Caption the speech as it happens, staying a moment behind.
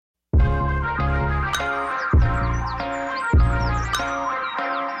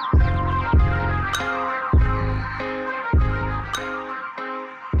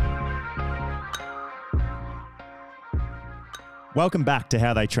Welcome back to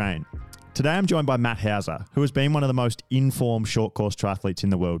How They Train. Today I'm joined by Matt Hauser, who has been one of the most informed short course triathletes in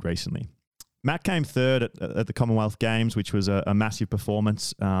the world recently. Matt came third at the Commonwealth Games, which was a massive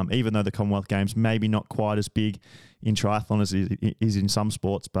performance, even though the Commonwealth Games maybe not quite as big in triathlon as it is in some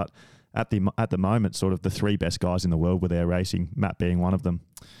sports, but at the moment, sort of the three best guys in the world were there racing, Matt being one of them.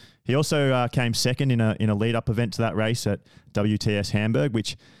 He also came second in a lead-up event to that race at WTS Hamburg,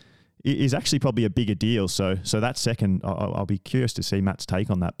 which is actually probably a bigger deal. So that second, I'll be curious to see Matt's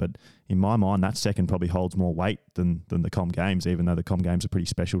take on that. But in my mind, that second probably holds more weight than the Com Games, even though the Com Games are pretty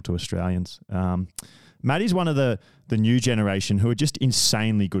special to Australians. Matt is one of the new generation who are just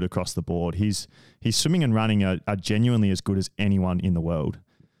insanely good across the board. His swimming and running are genuinely as good as anyone in the world.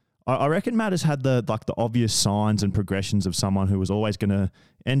 I reckon Matt has had the obvious signs and progressions of someone who was always going to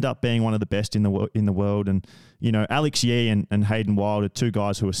end up being one of the best in the world. And, you know, Alex Yee and Hayden Wilde are two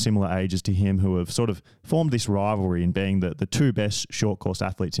guys who are similar ages to him who have sort of formed this rivalry in being the two best short course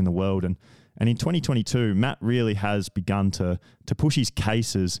athletes in the world. And in 2022, Matt really has begun to push his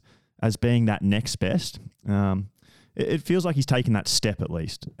cases as being that next best. It feels like he's taken that step at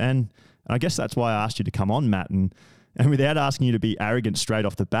least. And I guess that's why I asked you to come on, Matt. And without asking you to be arrogant straight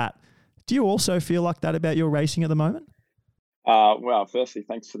off the bat, do you also feel like that about your racing at the moment? Well, firstly,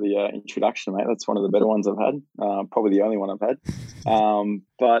 thanks for the introduction, mate. That's one of the better ones I've had. Probably the only one I've had.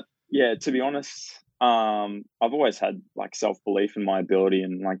 But yeah, to be honest, I've always had like self-belief in my ability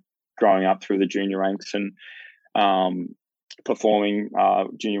and like growing up through the junior ranks and performing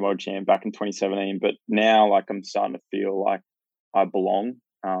junior world champ back in 2017. But now like I'm starting to feel like I belong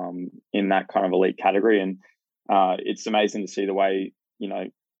in that kind of elite category. And it's amazing to see the way, you know,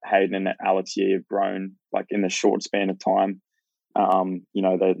 Hayden and Alex Yee have grown like in the short span of time. You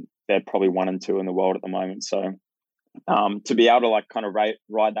know, they're probably 1 and 2 in the world at the moment. So to be able to like kind of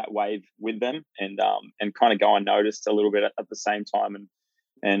ride that wave with them and kind of go unnoticed a little bit at the same time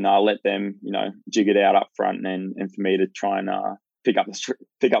and let them, you know, jig it out up front and for me to try and pick up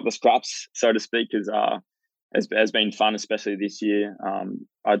the scraps, so to speak, has been fun, especially this year.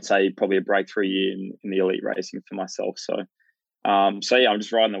 I'd say probably a breakthrough year in the elite racing for myself. So yeah, I'm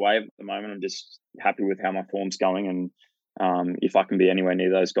just riding the wave at the moment. I'm just happy with how my form's going, and if I can be anywhere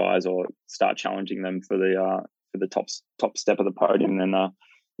near those guys or start challenging them for the top step of the podium, then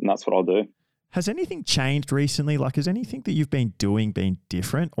that's what I'll do. Has anything changed recently? Like, has anything that you've been doing been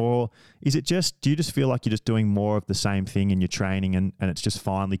different, or is it do you just feel like you're just doing more of the same thing in your training and it's just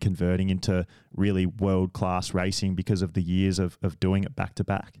finally converting into really world-class racing because of the years of doing it back to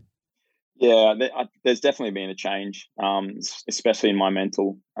back? Yeah, there's definitely been a change, especially in my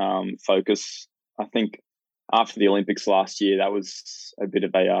mental focus. I think after the Olympics last year, that was a bit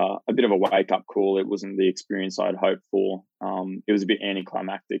of a wake-up call. It wasn't the experience I'd hoped for. It was a bit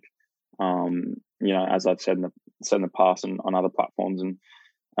anticlimactic. You know, as I've said in the past and on other platforms.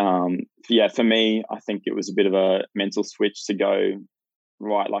 And yeah, for me, I think it was a bit of a mental switch to go,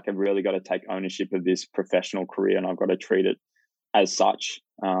 right, like I've really got to take ownership of this professional career and I've got to treat it as such.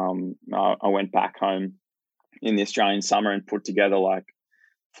 I went back home in the Australian summer and put together like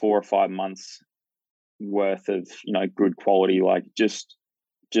 4 or 5 months worth of, you know, good quality, like just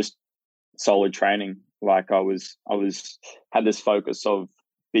solid training. Like I had this focus of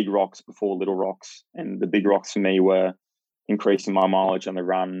big rocks before little rocks, and the big rocks for me were increasing my mileage on the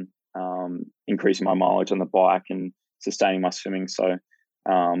run, increasing my mileage on the bike, and sustaining my swimming. So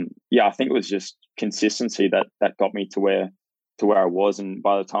yeah, I think it was just consistency that got me to where I was. And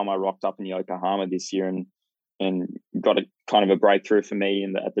by the time I rocked up in Yokohama this year and got a kind of a breakthrough for me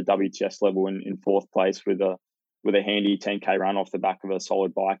at the WTS level in 4th place with a handy 10K run off the back of a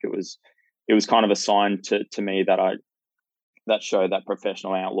solid bike, it was kind of a sign to me that showed that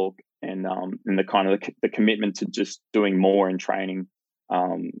professional outlook and the kind of the commitment to just doing more in training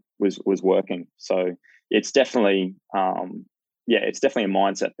was working. So it's definitely it's definitely a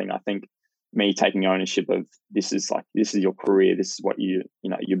mindset thing. I think me taking ownership of this is your career, this is what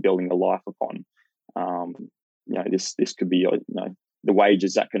you're building a life upon. You know, this could be your, you know, the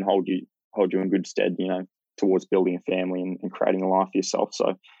wages that can hold you in good stead, you know, towards building a family and creating a life for yourself.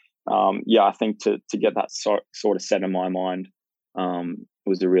 So yeah, I think to get that sort of set in my mind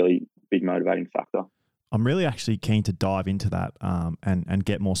was a really big motivating factor. I'm really actually keen to dive into that and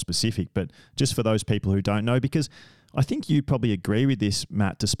get more specific, but just for those people who don't know, because I think you probably agree with this,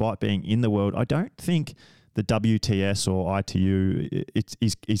 Matt, despite being in the world, I don't think the WTS or ITU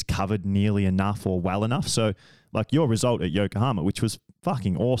is covered nearly enough or well enough. So like your result at Yokohama, which was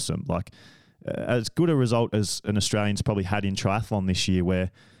fucking awesome, like as good a result as an Australian's probably had in triathlon this year,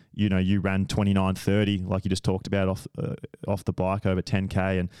 where, you know, you ran 29:30, like you just talked about off the bike over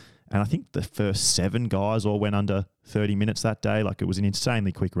 10K, And I think the first 7 guys all went under 30 minutes that day. Like, it was an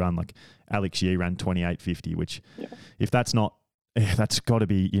insanely quick run. Like, Alex Yee ran 28.50, which if that's not, that's got to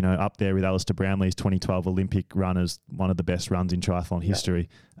be, up there with Alistair Brownlee's 2012 Olympic run as one of the best runs in triathlon history.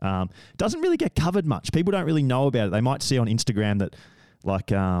 Doesn't really get covered much. People don't really know about it. They might see on Instagram that, like,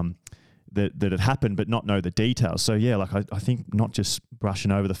 that it happened, but not know the details. So yeah, like I think not just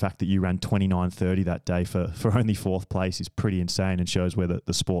brushing over the fact that you ran 29.30 that day for only 4th place is pretty insane and shows where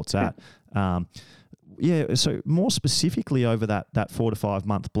the sport's at. So more specifically over that 4 to 5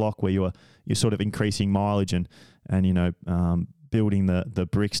 month block where you're sort of increasing mileage and building the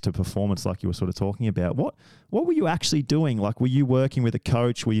bricks to performance, like you were sort of talking about. What were you actually doing? Like, were you working with a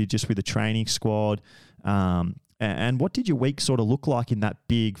coach? Were you just with a training squad? And what did your week sort of look like in that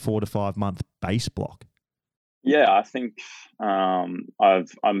big 4 to 5 month base block? Yeah, I think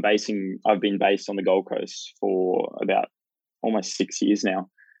I've been based on the Gold Coast for about almost 6 years now,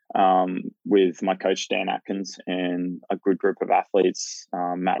 with my coach Dan Atkins and a good group of athletes,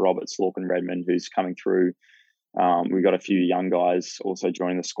 Matt Roberts, Lorcan Redmond, who's coming through. We've got a few young guys also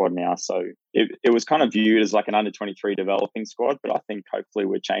joining the squad now. So it was kind of viewed as like an under 23 developing squad, but I think hopefully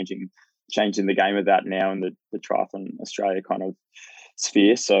we're changing the game of that now in the Triathlon Australia kind of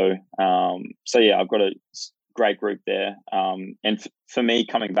sphere. So yeah, I've got a great group there. And for me,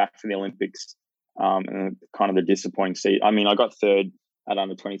 coming back from the Olympics, and kind of the disappointing seat. I mean, I got 3rd at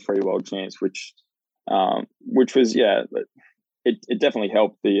under 23 world champs, which was, yeah, it definitely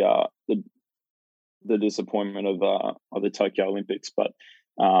helped the disappointment of the Tokyo Olympics, but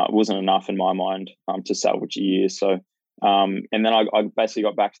it wasn't enough in my mind to salvage a year. So, and then I basically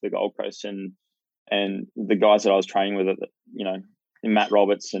got back to the Gold Coast, and the guys that I was training with, Matt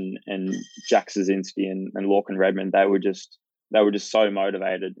Roberts and Jack Szynski and Lorcan Redmond, they were just so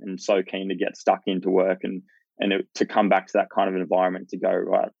motivated and so keen to get stuck into work and to come back to that kind of environment to go,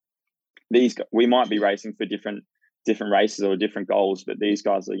 right, we might be racing for different races or different goals, but these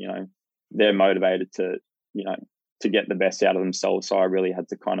guys are, they're motivated to get the best out of themselves. So I really had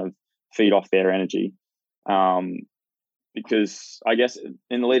to kind of feed off their energy. Because I guess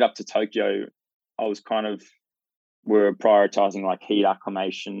in the lead up to Tokyo, we were prioritizing like heat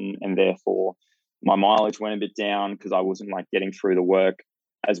acclimation, and therefore my mileage went a bit down because I wasn't like getting through the work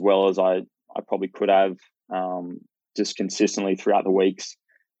as well as I probably could have, just consistently throughout the weeks.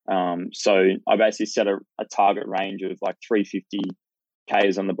 So I basically set a target range of like 350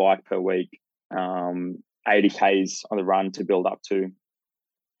 Ks on the bike per week, 80 Ks on the run to build up to,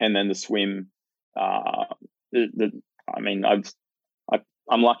 and then the swim.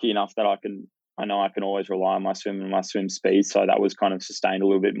 I'm lucky enough that I know I can always rely on my swim and my swim speed, so that was kind of sustained a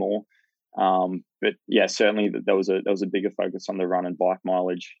little bit more. But yeah, certainly there was a bigger focus on the run and bike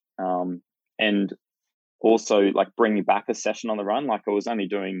mileage, and also like bringing back a session on the run. Like, I was only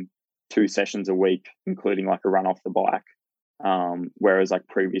doing 2 sessions a week, including like a run off the bike. Whereas like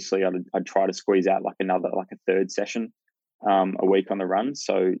previously I'd try to squeeze out like a 3rd session a week on the run.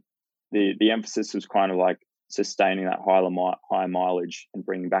 So the emphasis was kind of like sustaining that high mileage and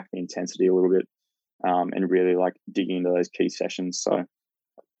bringing back the intensity a little bit, and really like digging into those key sessions. So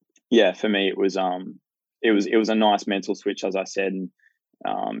yeah, for me it was a nice mental switch, as I said, and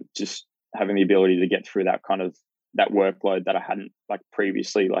just having the ability to get through that kind of that workload that I hadn't like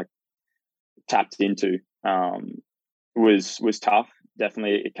previously like tapped into. Was tough.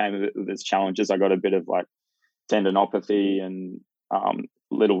 Definitely it came with its challenges. I got a bit of like tendinopathy and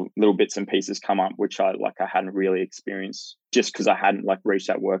little bits and pieces come up, which I hadn't really experienced just because I hadn't like reached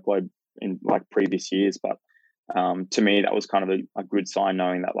that workload in like previous years. But to me, that was kind of a good sign,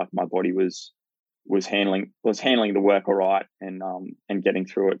 knowing that like my body was handling the work all right and getting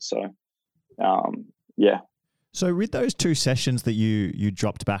through it. So yeah. So with those 2 sessions that you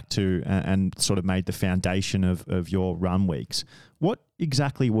dropped back to and sort of made the foundation of your run weeks, what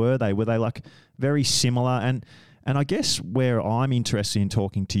exactly were they? Were they like very similar? And I guess where I'm interested in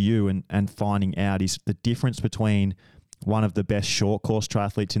talking to you and finding out is the difference between one of the best short course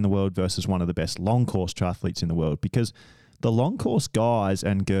triathletes in the world versus one of the best long course triathletes in the world. Because the long course guys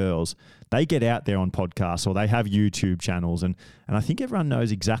and girls, they get out there on podcasts or they have YouTube channels, and I think everyone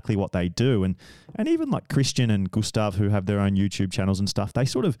knows exactly what they do. And even like Christian and Gustav, who have their own YouTube channels and stuff, they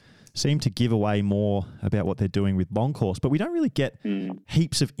sort of seem to give away more about what they're doing with long course, but we don't really get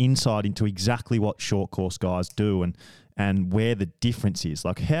heaps of insight into exactly what short course guys do and where the difference is.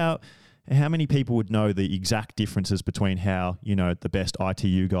 Like how many people would know the exact differences between how, the best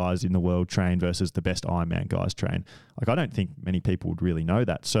ITU guys in the world train versus the best Ironman guys train? Like, I don't think many people would really know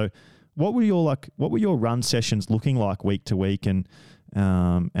that. So what were your run sessions looking like week to week, and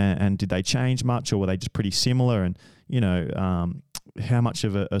did they change much, or were they just pretty similar? And, how much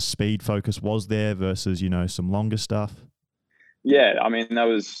of a speed focus was there versus, some longer stuff? Yeah, I mean that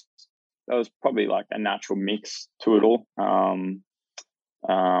was probably like a natural mix to it all.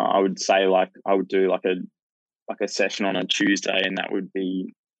 I would say like I would do like a session on a Tuesday, and that would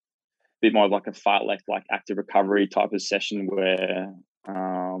be a bit more of like a fartlek, like active recovery type of session where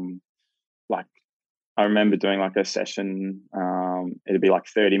like I remember doing like a session, it'd be like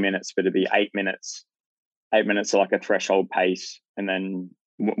 30 minutes, but it'd be 8 minutes. 8 minutes of like a threshold pace, and then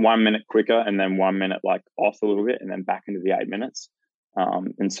 1 minute quicker, and then 1 minute like off a little bit, and then back into the 8 minutes.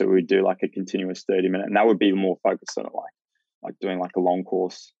 And so we'd do like a continuous 30 minute, and that would be more focused on like doing like a long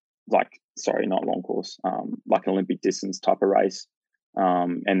course, not long course, like an Olympic distance type of race.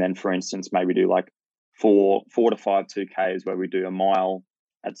 And then for instance, maybe do like four to five 2Ks where we do a mile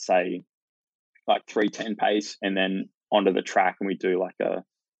at say like 3:10 pace, and then onto the track and we do like a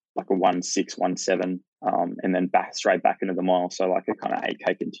 1:06, 1:07, and then straight back into the mile. So like a kind of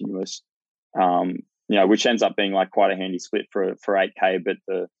 8K continuous, which ends up being like quite a handy split for 8K.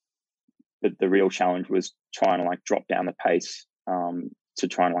 But the real challenge was trying to like drop down the pace to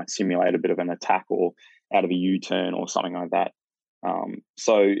try and like simulate a bit of an attack or out of a U-turn or something like that.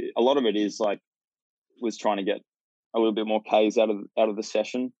 So a lot of it was trying to get a little bit more Ks out of the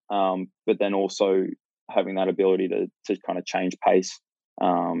session, but then also having that ability to kind of change pace.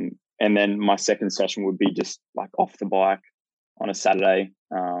 And then my second session would be just like off the bike on a Saturday,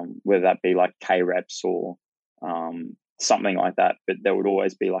 whether that be like K reps or something like that. But there would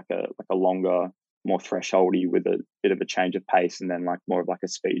always be like a longer, more thresholdy with a bit of a change of pace, and then like more of like a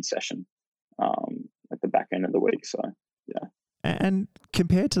speed session at the back end of the week. So yeah. And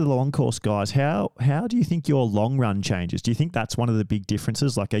compared to the long course guys, how do you think your long run changes? Do you think that's one of the big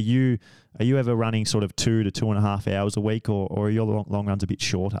differences? Like, are you ever running sort of 2 to 2.5 hours a week, or are your long runs a bit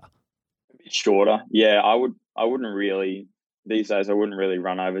shorter? A bit shorter, yeah. I wouldn't really these days. I wouldn't really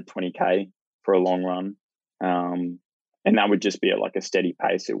run over 20K for a long run, and that would just be at like a steady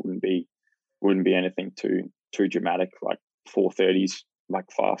pace. It wouldn't be anything too dramatic, like 4:30s, like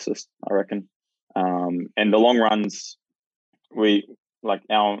fastest, I reckon. And the long runs, we like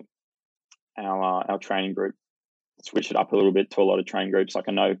our training group switch it up a little bit to a lot of training groups. Like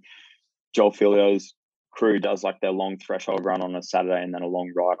I know Joel Filio's crew does like their long threshold run on a Saturday and then a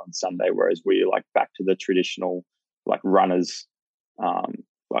long ride on Sunday, whereas we like back to the traditional like runners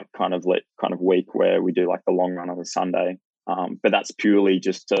like kind of week where we do like the long run on a Sunday. But that's purely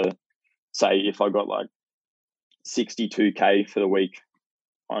just to say if I got like 62K for the week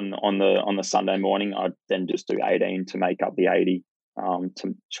on the Sunday morning, I'd then just do 18 to make up the 80,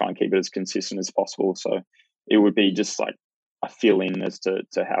 to try and keep it as consistent as possible. So it would be just like a fill in as to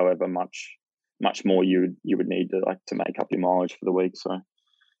however much more you would need to make up your mileage for the week. So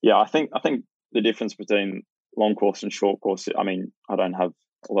yeah, I think the difference between long course and short course, I mean, I don't have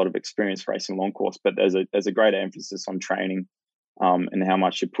a lot of experience racing long course, but there's a great emphasis on training, and how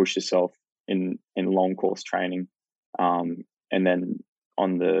much you push yourself in long course training, and then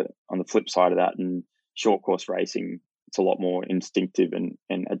on the flip side of that, in short course racing, it's a lot more instinctive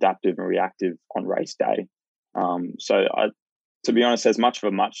and adaptive and reactive on race day. So to be honest, there's much of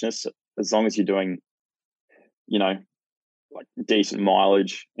a muchness as long as you're doing, like decent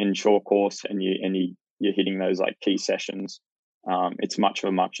mileage in short course and you're hitting those like key sessions. It's much of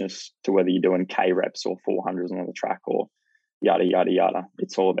a muchness to whether you're doing K reps or 400s on the track or yada yada yada.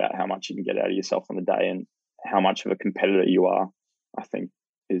 It's all about how much you can get out of yourself on the day and how much of a competitor you are, I think,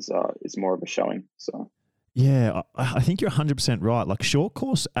 is more of a showing. So yeah, I think you're 100% right. Like short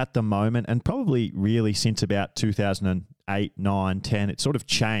course at the moment, and probably really since about 2008, 9, 10, it's sort of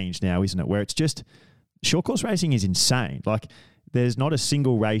changed now, isn't it? Where it's just short course racing is insane. Like there's not a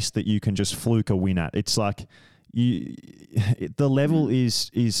single race that you can just fluke a win at. It's like the level is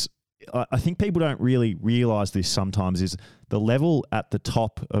I think people don't really realize this sometimes, is the level at the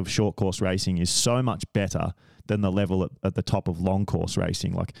top of short course racing is so much better than the level at the top of long course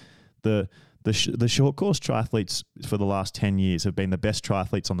racing. Like the short course triathletes for the last 10 years have been the best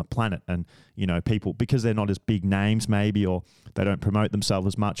triathletes on the planet. And, people, because they're not as big names maybe, or they don't promote themselves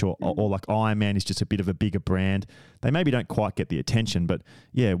as much, or like Ironman is just a bit of a bigger brand, they maybe don't quite get the attention. But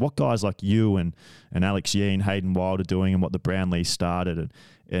yeah, what guys like you and Alex Yee and Hayden Wild are doing, and what the Brownlees started,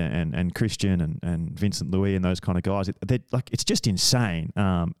 and Christian and Vincent Louis and those kind of guys, it's just insane.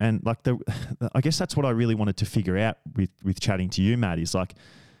 And like I guess that's what I really wanted to figure out with chatting to you, Matt, is like,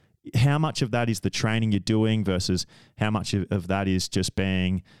 how much of that is the training you're doing versus how much of that is just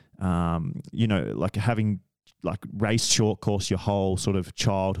being, like having like raced short course your whole sort of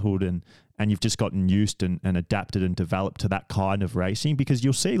childhood, and you've just gotten used and adapted and developed to that kind of racing. Because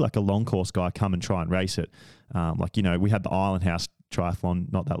you'll see like a long course guy come and try and race it. We had the Island House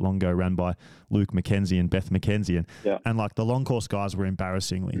triathlon not that long ago, ran by Luke McKenzie and Beth McKenzie. And, Yeah. and like the long course guys were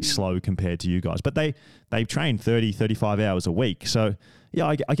embarrassingly slow compared to you guys, but they train 30, 35 hours a week. So yeah,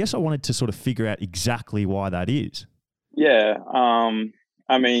 I guess I wanted to sort of figure out exactly why that is. Yeah.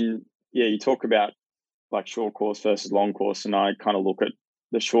 I mean, yeah, you talk about like short course versus long course, and I kind of look at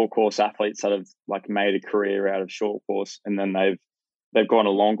the short course athletes that have like made a career out of short course, and then they've gone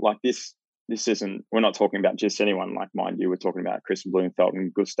along like this. This isn't. We're not talking about just anyone. Like, mind you, we're talking about Chris Blumenfeld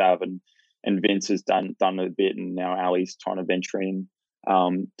and Gustav, and Vince has done a bit, and now Ali's trying to venture in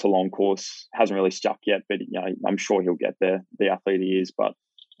to long course. Hasn't really stuck yet, but I'm sure he'll get there. The athlete he is, but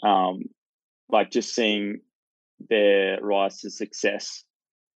like just seeing their rise to success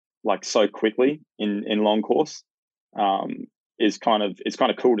like so quickly in long course is kind of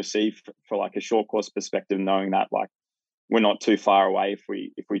cool to see for like a short course perspective, knowing that like we're not too far away if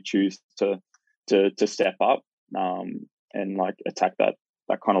we choose to step up and like attack that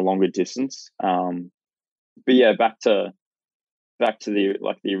kind of longer distance. But yeah, back to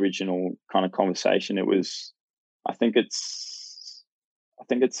the original kind of conversation. It was, I think it's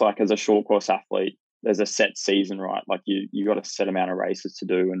like as a short course athlete, there's a set season, right? Like you got a set amount of races to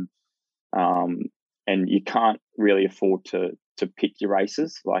do, and you can't really afford to pick your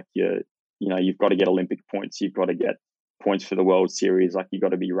races. Like you've got to get Olympic points, you've got to get points for the World Series. Like you got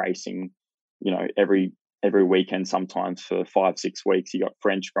to be racing, every weekend, sometimes for 5-6 weeks. You got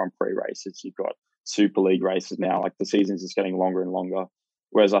French Grand Prix races, you've got Super League races now. Like the season's just getting longer and longer.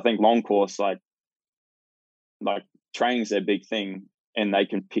 Whereas I think long course, like training's their big thing, and they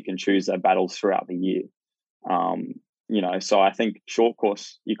can pick and choose their battles throughout the year. So I think short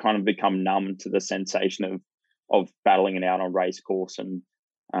course, you kind of become numb to the sensation of battling it out on race course and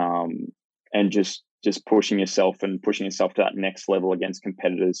just pushing yourself to that next level against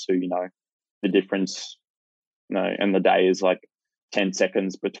competitors who, the difference, and the day is like 10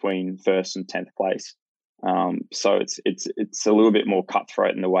 seconds between first and 10th place. So it's a little bit more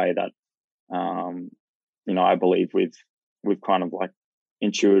cutthroat in the way that, I believe we've kind of like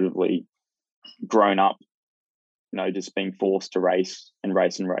intuitively grown up, just being forced to race, and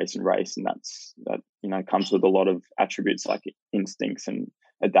that comes with a lot of attributes like instincts and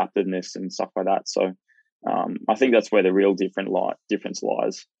adaptiveness and stuff like that. So I think that's where the real difference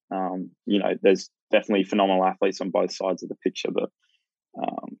lies. There's definitely phenomenal athletes on both sides of the picture, but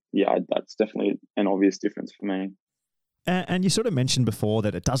that's definitely an obvious difference for me. And you sort of mentioned before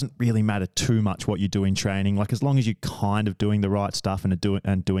that it doesn't really matter too much what you do in training. Like as long as you're kind of doing the right stuff and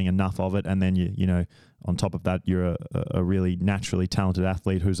doing enough of it, and then you on top of that, you're a really naturally talented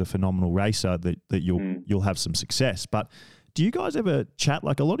athlete who's a phenomenal racer, that you'll have some success. But do you guys ever chat?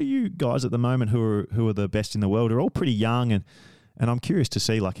 Like a lot of you guys at the moment who are the best in the world are all pretty young, and I'm curious to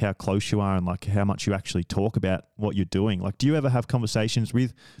see like how close you are and like how much you actually talk about what you're doing. Like, do you ever have conversations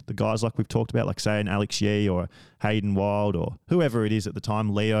with the guys like we've talked about, like say an Alex Yee or Hayden Wild or whoever it is at the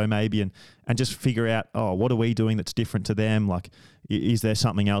time, Leo maybe, and just figure out, oh, what are we doing that's different to them? Like, is there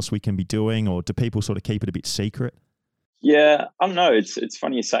something else we can be doing, or do people sort of keep it a bit secret? Yeah, I don't know. It's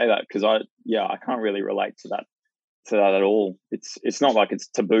funny you say that, because I can't really relate to that at all. It's not like it's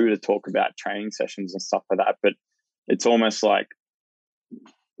taboo to talk about training sessions and stuff like that, but it's almost like,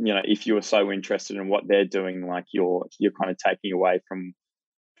 if you were so interested in what they're doing, like you're kind of taking away from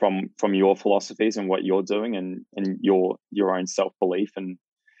your philosophies and what you're doing, and your own self-belief and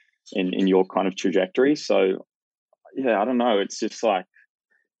in your kind of trajectory. So yeah, I don't know. It's just like,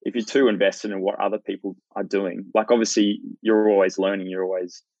 if you're too invested in what other people are doing, like obviously you're always learning, you're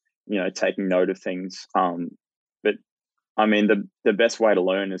always, taking note of things. But I mean, the best way to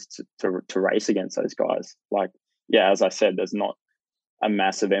learn is to race against those guys. Like, yeah, as I said, there's not a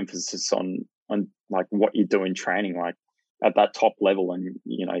massive emphasis on like what you do in training, like at that top level, and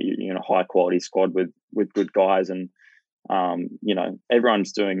you're in a high quality squad with good guys, and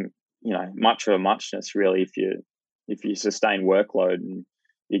everyone's doing much of a muchness really. If you sustain workload and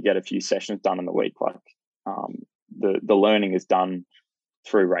you get a few sessions done in the week, like the learning is done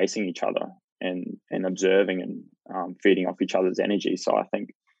through racing each other and observing and feeding off each other's energy. So I think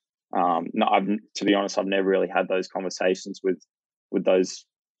to be honest, I've never really had those conversations with those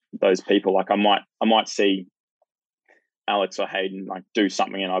people. Like I might see Alex or Hayden like do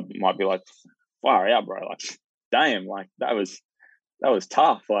something, and I might be like, far out, bro, like damn, like that was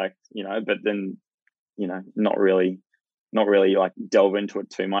tough, like, but then not really like delve into it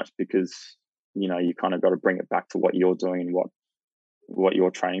too much, because you kind of got to bring it back to what you're doing and what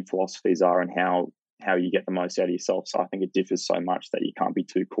your training philosophies are, and how you get the most out of yourself. So I think it differs so much that you can't be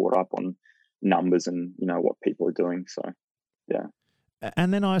too caught up on numbers and what people are doing. So yeah.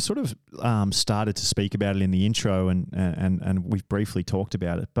 And then I sort of started to speak about it in the intro, and we've briefly talked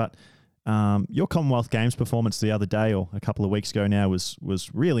about it. But your Commonwealth Games performance the other day, or a couple of weeks ago now, was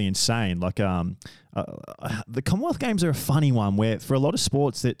really insane. Like the Commonwealth Games are a funny one where for a lot of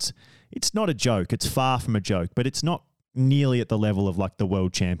sports it's not a joke. It's far from a joke, but it's not nearly at the level of like the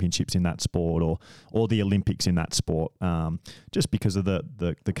World Championships in that sport or the Olympics in that sport, just because of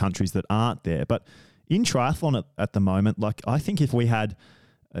the countries that aren't there. But in triathlon at the moment, like I think if we had,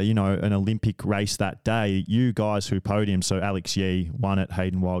 an Olympic race that day, you guys who podiumed, so Alex Yee won it,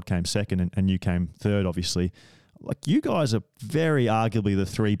 Hayden Wild came second, and you came third, obviously. Like you guys are very arguably the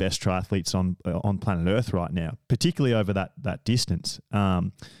three best triathletes on planet Earth right now, particularly over that distance.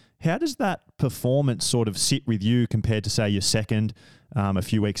 How does that performance sort of sit with you compared to, say, your second a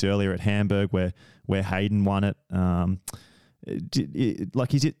few weeks earlier at Hamburg, where Hayden won it?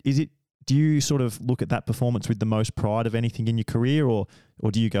 Do you sort of look at that performance with the most pride of anything in your career, or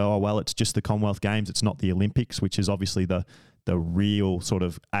do you go, oh well, it's just the Commonwealth Games, it's not the Olympics, which is obviously the real sort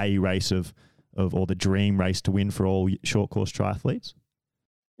of a race of or the dream race to win for all short course triathletes?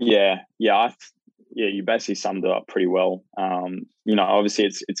 Yeah, you basically summed it up pretty well. Obviously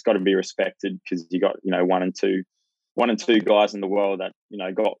it's got to be respected because you got one and two guys in the world that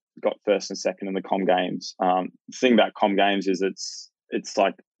got first and second in the Com Games. The thing about Com Games is it's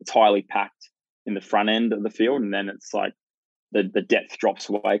highly packed in the front end of the field, and then it's like the depth drops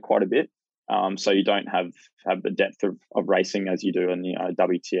away quite a bit. So you don't have the depth of racing as you do in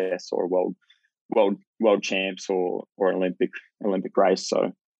WTS or world champs or Olympic race.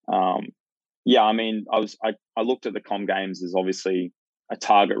 So I looked at the Com Games as obviously a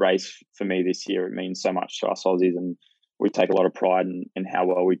target race for me this year. It means so much to us Aussies, and we take a lot of pride in how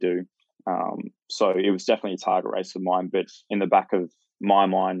well we do. So it was definitely a target race of mine, but in the back of my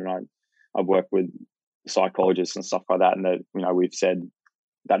mind, and I work with psychologists and stuff like that, and that we've said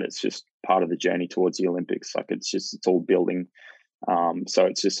that it's just part of the journey towards the Olympics. Like it's all building. So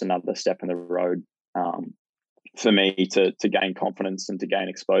it's just another step in the road for me to gain confidence and to gain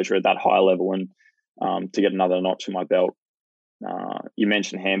exposure at that high level, and to get another notch in my belt. You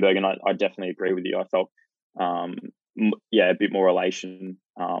mentioned Hamburg, and I definitely agree with you. I felt a bit more elation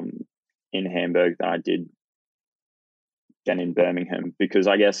in Hamburg than I did in Birmingham, because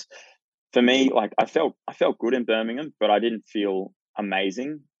I guess for me, like I felt good in Birmingham, but I didn't feel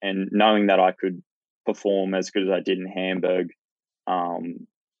amazing. And knowing that I could perform as good as I did in Hamburg, and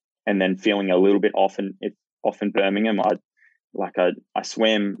then feeling a little bit off in Birmingham, I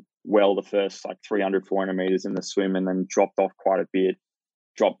swam well the first 300, 400 meters in the swim, and then dropped off quite a bit,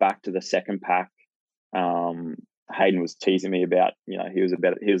 dropped back to the second pack. Hayden was teasing me about, he was a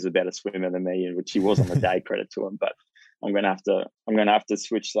better swimmer than me, which he was on the day, credit to him. But I'm going to have to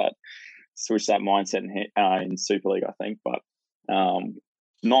switch that mindset in Super League, I think. But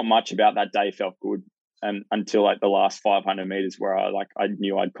not much about that day felt good, and until the last 500 meters, where I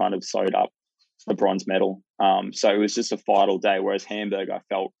knew I'd kind of sewed up the bronze medal. So it was just a vital day. Whereas Hamburg, I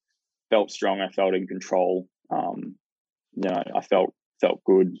felt strong. I felt in control. I felt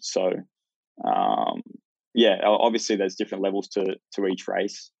good. So obviously there's different levels to each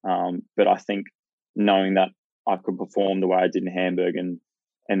race. But I think knowing that I could perform the way I did in Hamburg,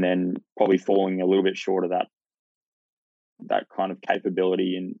 and then probably falling a little bit short of that kind of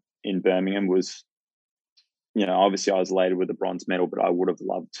capability in Birmingham was, obviously I was elated with the bronze medal, but I would have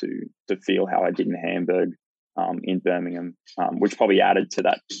loved to feel how I did in Hamburg, in Birmingham, which probably added to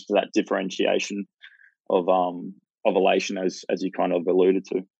that differentiation of elation as you kind of alluded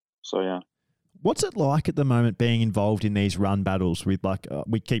to. So yeah. What's it like at the moment being involved in these run battles with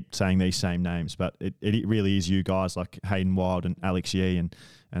we keep saying these same names, but it really is you guys like Hayden Wild and Alex Yee and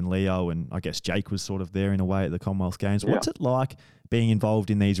Leo, and I guess Jake was sort of there in a way at the Commonwealth Games. Yeah. What's it like being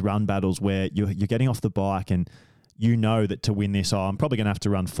involved in these run battles where you're getting off the bike and you know that to win this, I'm probably going to have to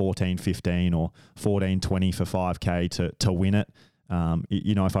run 14:15 or 14:20 for 5K to win it.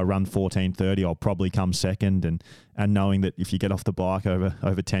 If I run 14:30, I'll probably come second, and knowing that if you get off the bike over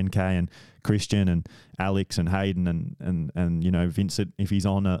 10K, and Christian and Alex and Hayden and Vincent, if he's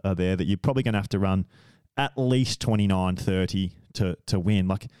on, are there, that you're probably going to have to run at least 29:30 to win.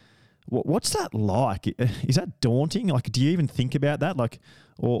 Like, what's that like? Is that daunting? Like, do you even think about that? Like,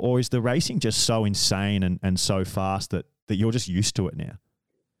 or is the racing just so insane and so fast that you're just used to it now?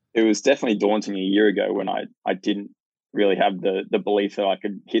 It was definitely daunting a year ago when I didn't really have the belief that I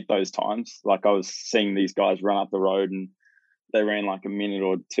could hit those times. Like, I was seeing these guys run up the road and they ran like a minute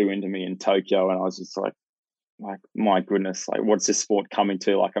or two into me in Tokyo, and I was just like my goodness, like what's this sport coming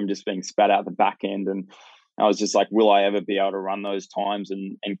to? Like, I'm just being spat out the back end, and I was just like, will I ever be able to run those times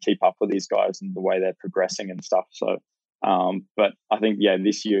and keep up with these guys and the way they're progressing and stuff? So But I think,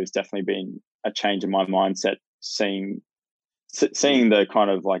 this year has definitely been a change in my mindset, seeing the kind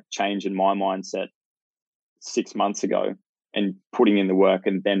of like change in my mindset 6 months ago and putting in the work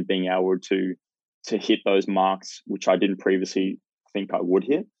and then being able to hit those marks, which I didn't previously think I would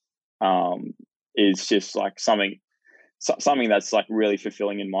hit, is just like something that's like really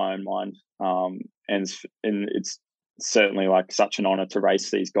fulfilling in my own mind. And it's certainly like such an honor to race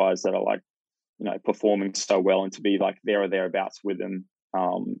these guys that are like, performing so well, and to be like there or thereabouts with them,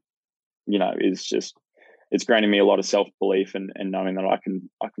 is just, it's granting me a lot of self-belief and knowing that I can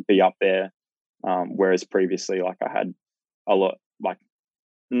be up there. Whereas previously, like I had a lot, like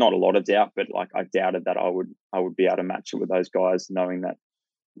not a lot of doubt, but like I doubted that I would be able to match it with those guys, knowing that,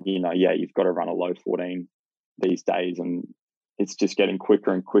 you've got to run a low 14 these days, and it's just getting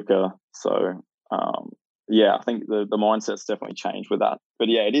quicker and quicker. So, I think the mindset's definitely changed with that. But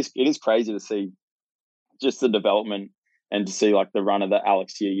it is crazy to see just the development and to see like the runner that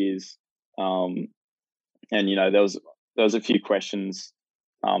Alex here is. And there was a few questions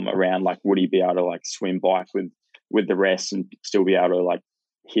around like, would he be able to like swim bike with the rest and still be able to like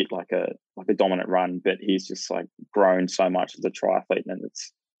hit like a dominant run? But he's just like grown so much as a triathlete, and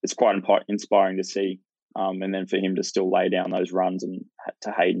it's quite inspiring to see. And then for him to still lay down those runs, and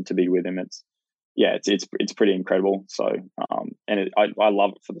to Hayden to be with him, it's pretty incredible. So I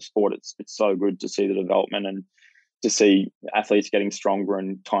love it for the sport. It's so good to see the development and to see athletes getting stronger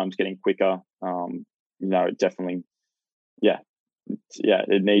and times getting quicker. It definitely,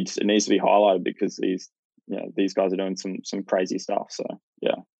 it needs to be highlighted, because these guys are doing some crazy stuff. So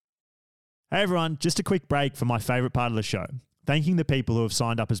yeah. Hey everyone, just a quick break for my favorite part of the show, thanking the people who have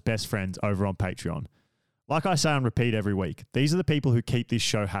signed up as best friends over on Patreon. Like I say on repeat every week, these are the people who keep this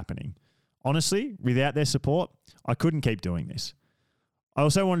show happening. Honestly, without their support, I couldn't keep doing this. I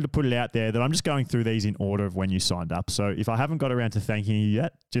also wanted to put it out there that I'm just going through these in order of when you signed up. So if I haven't got around to thanking you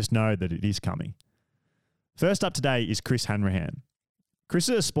yet, just know that it is coming. First up today is Chris Hanrahan. Chris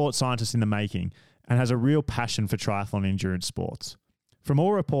is a sports scientist in the making and has a real passion for triathlon and endurance sports. From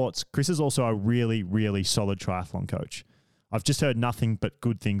all reports, Chris is also a really, really solid triathlon coach. I've just heard nothing but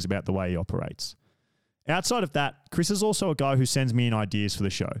good things about the way he operates. Outside of that, Chris is also a guy who sends me in ideas for the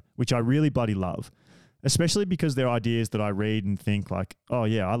show, which I really bloody love, especially because they're ideas that I read and think like, oh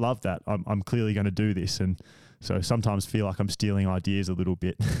yeah, I love that. I'm clearly going to do this. And so sometimes feel like I'm stealing ideas a little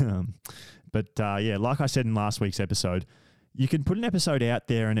bit. But like I said in last week's episode, you can put an episode out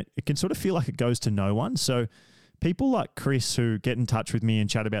there and it can sort of feel like it goes to no one. So people like Chris who get in touch with me and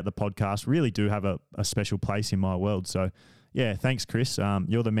chat about the podcast really do have a special place in my world. So yeah, thanks, Chris.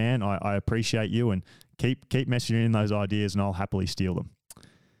 You're the man. I appreciate you, and keep messaging in those ideas and I'll happily steal them.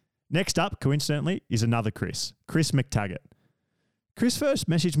 Next up, coincidentally, is another Chris McTaggart. Chris first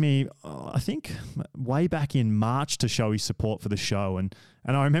messaged me, I think, way back in March to show his support for the show. And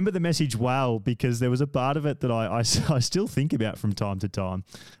I remember the message well, because there was a part of it that I still think about from time to time.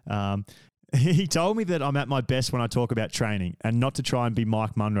 He told me that I'm at my best when I talk about training and not to try and be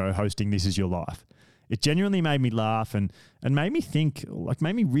Mike Munro hosting This Is Your Life. It genuinely made me laugh and made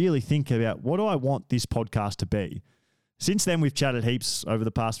me really think about what do I want this podcast to be. Since then, we've chatted heaps over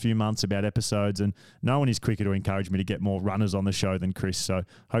the past few months about episodes, and no one is quicker to encourage me to get more runners on the show than Chris. So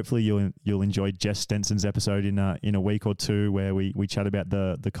hopefully you'll enjoy Jess Stenson's episode in a week or two, where we chat about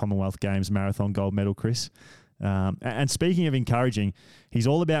the Commonwealth Games marathon gold medal, Chris. And speaking of encouraging, he's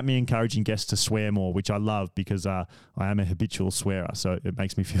all about me encouraging guests to swear more, which I love, because I am a habitual swearer, so it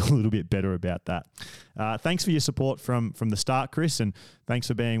makes me feel a little bit better about that. Thanks for your support from the start, Chris, and thanks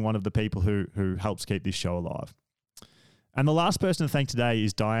for being one of the people who helps keep this show alive. And the last person to thank today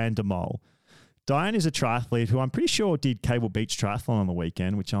is Diane DeMol. Diane is a triathlete who I'm pretty sure did Cable Beach Triathlon on the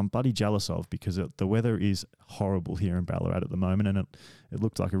weekend, which I'm bloody jealous of, because the weather is horrible here in Ballarat at the moment, and it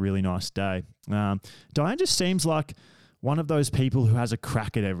looked like a really nice day. Diane just seems like one of those people who has a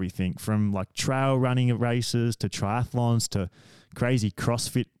crack at everything, from like trail running races to triathlons to crazy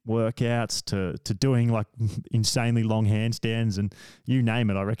CrossFit workouts to doing like insanely long handstands, and you name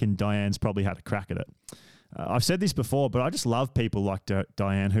it. I reckon Diane's probably had a crack at it. I've said this before, but I just love people like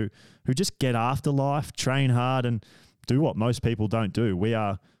Diane who just get after life, train hard, and do what most people don't do. We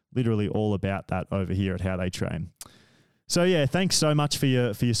are literally all about that over here at How They Train. So yeah, thanks so much for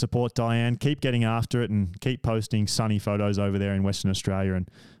your support, Diane. Keep getting after it and keep posting sunny photos over there in Western Australia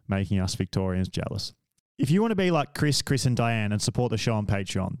and making us Victorians jealous. If you want to be like Chris, and Diane and support the show on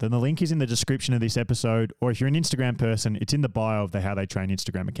Patreon, then the link is in the description of this episode, or if you're an Instagram person, it's in the bio of the How They Train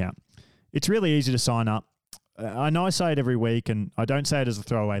Instagram account. It's really easy to sign up. I know I say it every week, and I don't say it as a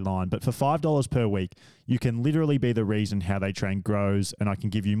throwaway line, but for $5 per week, you can literally be the reason How They Train grows, and I can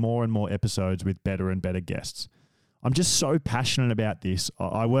give you more and more episodes with better and better guests. I'm just so passionate about this.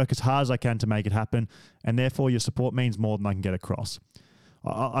 I work as hard as I can to make it happen, and therefore your support means more than I can get across.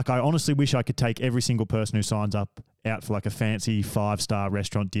 I honestly wish I could take every single person who signs up out for like a fancy 5-star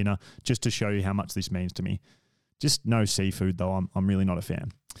restaurant dinner just to show you how much this means to me. Just no seafood though. I'm really not a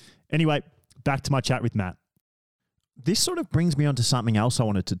fan. Anyway, back to my chat with Matt. This sort of brings me on to something else I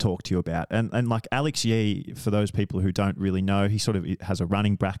wanted to talk to you about. And like Alex Yee, for those people who don't really know, he sort of has a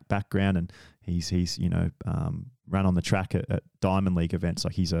running background, and he's run on the track at Diamond League events.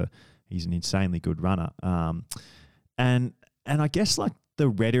 Like he's an insanely good runner. And I guess like the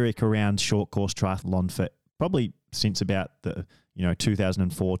rhetoric around short course triathlon for probably since about the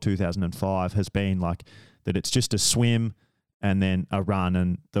 2004, 2005 has been like that it's just a swim and then a run,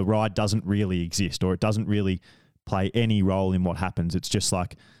 and the ride doesn't really exist, or it doesn't really play any role in what happens. It's just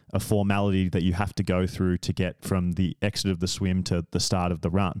like a formality that you have to go through to get from the exit of the swim to the start of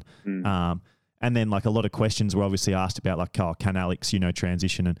the run. And then like a lot of questions were obviously asked about like, oh, can Alex,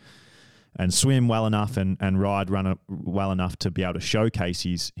 transition and swim well enough and run well enough to be able to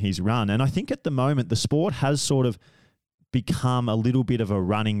showcase his run. And I think at the moment the sport has sort of become a little bit of a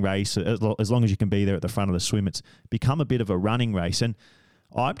running race. As long as you can be there at the front of the swim, it's become a bit of a running race. And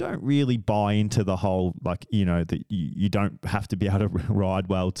I don't really buy into the whole, like, that you don't have to be able to ride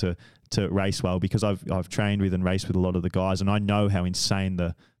well to race well, because I've trained with and raced with a lot of the guys, and I know how insane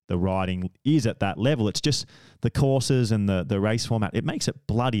the riding is at that level. It's just the courses and the race format. It makes it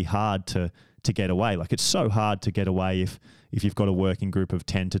bloody hard to get away. Like it's so hard to get away if you've got a working group of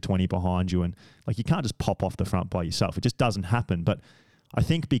 10 to 20 behind you, and like you can't just pop off the front by yourself. It just doesn't happen. But I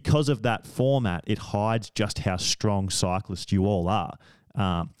think because of that format, it hides just how strong cyclists you all are.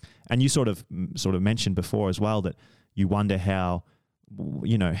 And you sort of mentioned before as well that you wonder how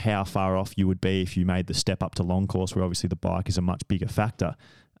far off you would be if you made the step up to long course, where obviously the bike is a much bigger factor.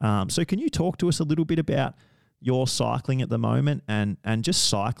 So can you talk to us a little bit about your cycling at the moment and just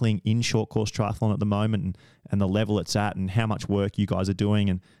cycling in short course triathlon at the moment, and the level it's at, and how much work you guys are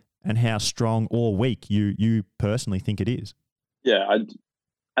doing, and how strong or weak you personally think it is? Yeah,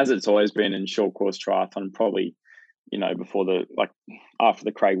 as it's always been in short course triathlon, probably before after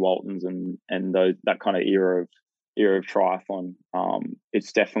the Craig Waltons and those, that kind of era of triathlon,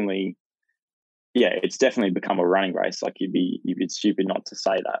 it's definitely become a running race. Like you'd be stupid not to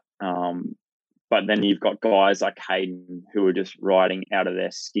say that. But then you've got guys like Hayden who are just riding out of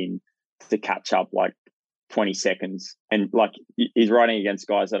their skin to catch up like 20 seconds, and like he's riding against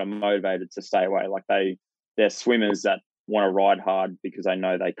guys that are motivated to stay away. Like they're swimmers that want to ride hard because they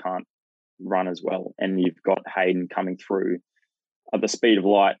know they can't run as well. And you've got Hayden coming through at the speed of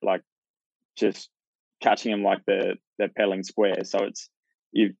light, like just catching them like they're pedaling square. So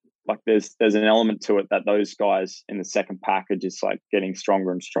there's an element to it that those guys in the second pack are just like getting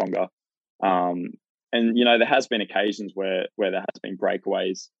stronger and stronger. And there has been occasions where there has been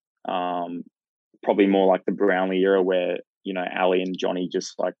breakaways, probably more like the Brownlee era, where Ali and Johnny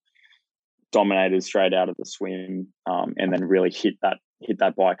just like dominated straight out of the swim, and then really hit that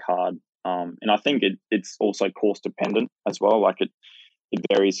bike hard. And I think it's also course dependent as well. Like it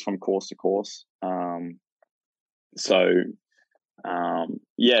varies from course to course.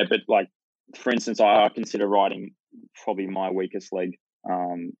 But like for instance, I consider riding probably my weakest leg,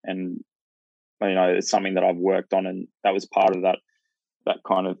 and it's something that I've worked on, and that was part of that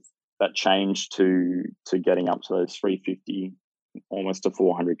kind of that change to getting up to those 350, almost to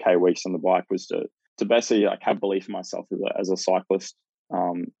 400k weeks on the bike, was to basically like have belief in myself as a cyclist,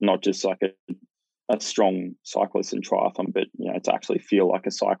 not just like a strong cyclist in triathlon, but to actually feel like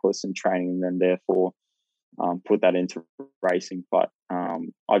a cyclist in training, and then therefore put that into racing. But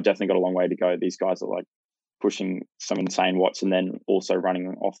I've definitely got a long way to go. These guys are like pushing some insane watts, and then also running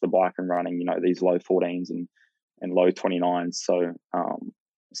off the bike and running these low 14s and low 29s.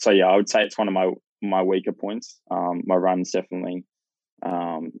 So yeah, I would say it's one of my weaker points. My runs definitely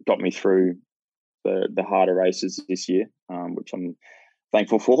got me through the harder races this year, which I'm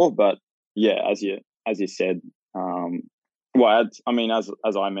thankful for. But yeah, as you said, as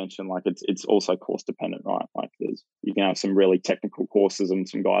I mentioned, like it's also course dependent, right? Like you can have some really technical courses and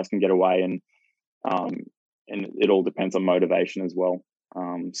some guys can get away, and it all depends on motivation as well.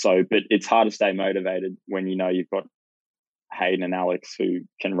 But it's hard to stay motivated when you've got Hayden and Alex who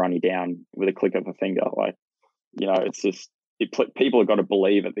can run you down with a click of a finger. Like it's just people have got to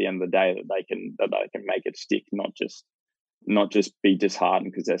believe at the end of the day that they can make it stick, not just be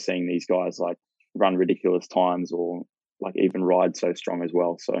disheartened because they're seeing these guys like run ridiculous times or like even ride so strong as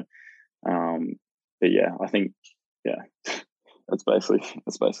well. So, but yeah, I think that's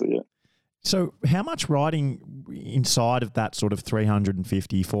basically it. So how much riding inside of that sort of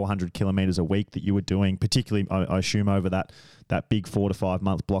 350, 400 kilometres a week that you were doing, particularly I assume over that big 4 to 5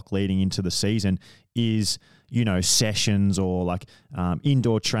 month block leading into the season, is, you know, sessions or like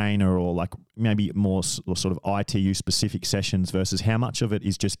indoor trainer or like maybe more sort of ITU specific sessions versus how much of it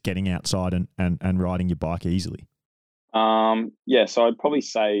is just getting outside and riding your bike easily? Yeah, so I'd probably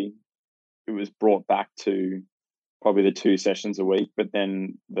say it was brought back to probably the 2 sessions a week, but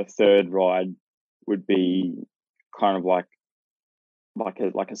then the third ride would be kind of like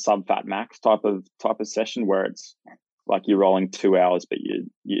a sub fat max type of session where it's like you're rolling 2 hours, but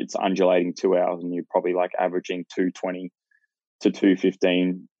it's undulating 2 hours, and you're probably like averaging 220 to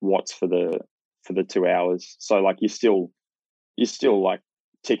 215 watts for the 2 hours. So like you're still like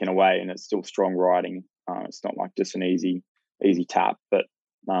ticking away, and it's still strong riding. It's not like just an easy tap, but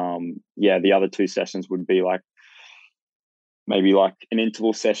yeah, the other 2 sessions would be like maybe like an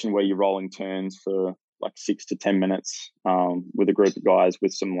interval session where you're rolling turns for like 6 to 10 minutes with a group of guys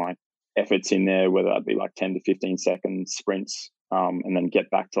with some like efforts in there, whether that be like 10 to 15 second sprints, and then get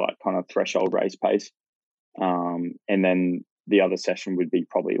back to like kind of threshold race pace. And then the other session would be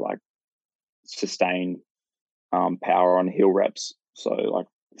probably like sustained power on hill reps. So like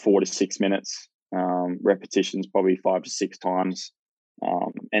 4 to 6 minutes, repetitions, probably 5 to 6 times.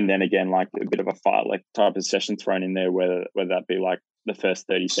 And then again, like a bit of a fight like type of session thrown in there, whether that be like the first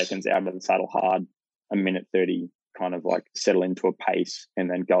 30 seconds out of the saddle hard, a minute 30 kind of like settle into a pace and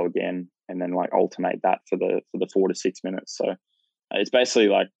then go again, and then like alternate that for the 4 to 6 minutes. So it's basically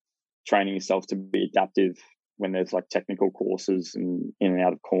like training yourself to be adaptive when there's like technical courses and in and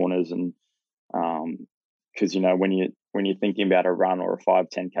out of corners, and because you know when you're thinking about a run or a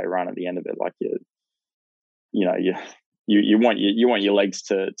 5-10K run at the end of it, like you want your legs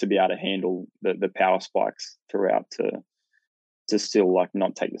to be able to handle the power spikes throughout to still like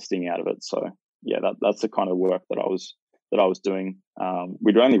not take the sting out of it. So yeah, that's the kind of work that I was doing.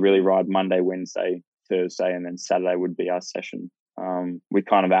 We'd only really ride Monday, Wednesday, Thursday, and then Saturday would be our session. We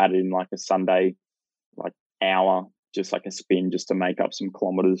kind of added in like a Sunday, like hour, just like a spin, just to make up some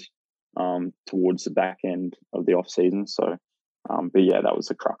kilometers towards the back end of the off season. So, but yeah, that was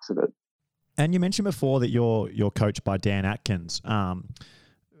the crux of it. And you mentioned before that you're coached by Dan Atkins. A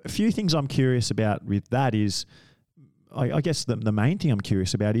few things I'm curious about with that is, I guess the main thing I'm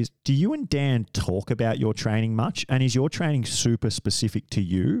curious about is, do you and Dan talk about your training much? And is your training super specific to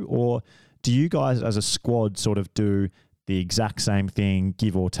you? Or do you guys as a squad sort of do the exact same thing,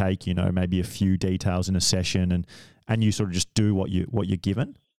 give or take, you know, maybe a few details in a session, and you sort of just do what you're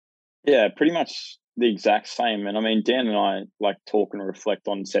given? Yeah, pretty much the exact same. And I mean, Dan and I like talk and reflect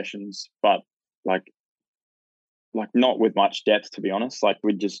on sessions, but like not with much depth, to be honest. Like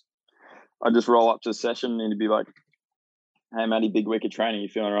I just roll up to a session and he'd be like, "Hey, Matty, big week of training. You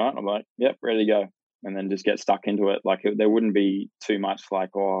feeling all right?" I'm like, "Yep, ready to go." And then just get stuck into it. Like there wouldn't be too much like,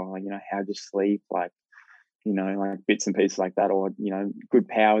 oh, you know, how'd you sleep? Like, you know, like bits and pieces like that, or, you know, good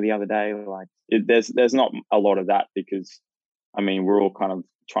power the other day. Like there's not a lot of that, because I mean, we're all kind of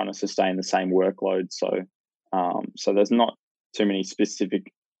trying to sustain the same workload. So, so there's not too many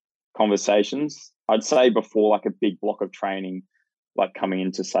specific conversations. I'd say before like a big block of training, like coming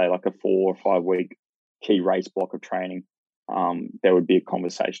into say like a 4 or 5 week key race block of training, there would be a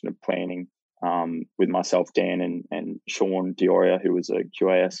conversation of planning with myself, Dan, and Sean Dioria, who was a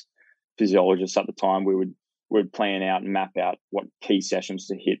QAS physiologist at the time. We'd plan out and map out what key sessions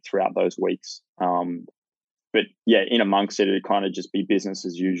to hit throughout those weeks. But yeah, in amongst it, it'd kind of just be business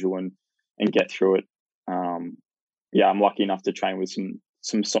as usual and get through it. Yeah, I'm lucky enough to train with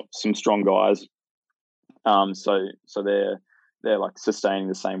some strong guys. So they're like sustaining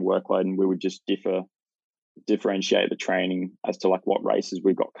the same workload, and we would just differentiate the training as to like what races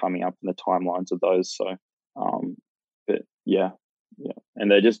we've got coming up and the timelines of those. So, but yeah,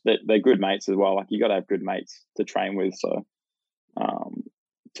 and they're good mates as well. Like you got to have good mates to train with. So,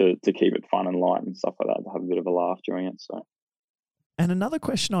 to keep it fun and light and stuff like that, to have a bit of a laugh during it. So. And another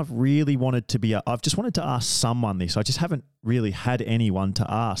question I've just wanted to ask someone this. I just haven't really had anyone to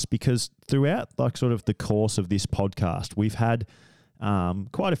ask, because throughout like sort of the course of this podcast, we've had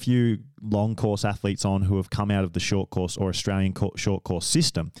quite a few long course athletes on who have come out of the short course or Australian short course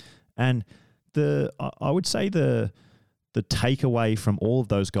system. And I would say the takeaway from all of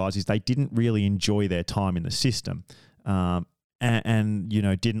those guys is they didn't really enjoy their time in the system. And you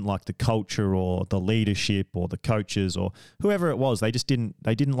know, didn't like the culture or the leadership or the coaches or whoever it was. They didn't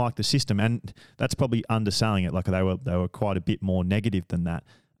like the system, and that's probably underselling it. Like they were quite a bit more negative than that.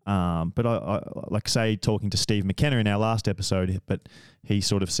 But I like say talking to Steve McKenna in our last episode, but he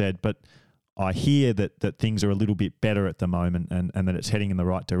sort of said, but I hear that things are a little bit better at the moment and that it's heading in the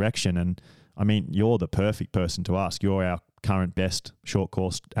right direction. And I mean, you're the perfect person to ask. You're our current best short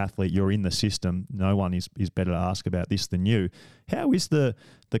course athlete. You're in the system. No one is better to ask about this than you. How is the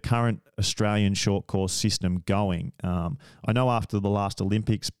current Australian short course system going? I know after the last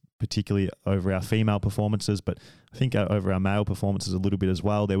Olympics, particularly over our female performances, but I think over our male performances a little bit as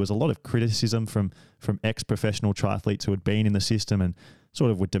well, there was a lot of criticism from ex-professional triathletes who had been in the system and sort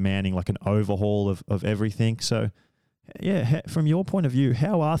of were demanding like an overhaul of everything. So yeah, from your point of view,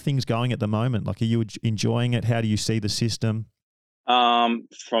 how are things going at the moment? Like, are you enjoying it? How do you see the system? From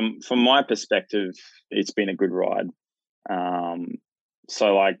my perspective, it's been a good ride.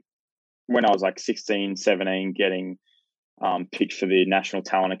 So like when I was like 16, 17, getting picked for the National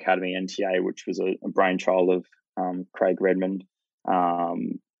Talent Academy NTA, which was a brainchild of Craig Redmond. I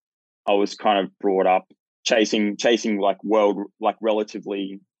was kind of brought up chasing like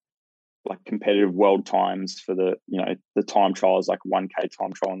relatively like competitive world times for the time trials, like 1K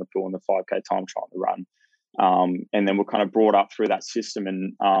time trial in the pool and the 5K time trial in the run. And then we're kind of brought up through that system,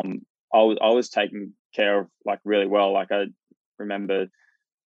 and I was taken care of like really well. Like I remember,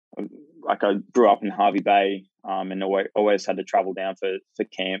 like I grew up in Harvey Bay, and always had to travel down for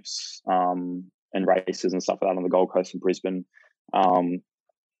camps and races and stuff like that on the Gold Coast and Brisbane. And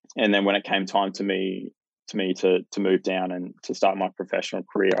then when it came time to move down and to start my professional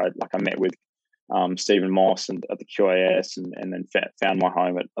career, I met with Stephen Moss and at the QAS, and then found my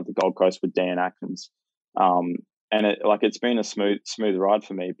home at the Gold Coast with Dan Atkins. And it's been a smooth ride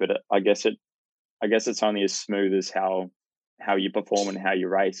for me, but I guess it's only as smooth as how you perform and how you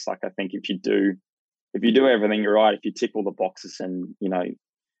race. Like I think if you do everything right, if you tick all the boxes, and you're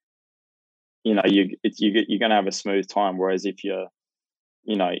going to have a smooth time. Whereas if you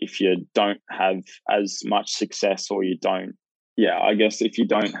don't have as much success, or I guess if you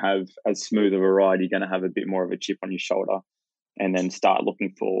don't have as smooth of a ride, you're going to have a bit more of a chip on your shoulder, and then start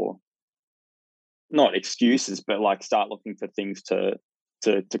looking for, not excuses, but like start looking for things to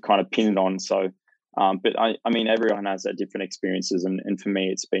kind of pin it on. So, but I mean, everyone has their different experiences, and for me,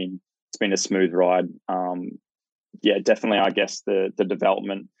 it's been a smooth ride. Yeah, definitely. I guess the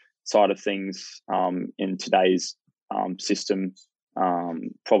development side of things in today's system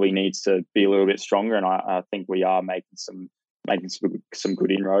probably needs to be a little bit stronger, and I think we are making some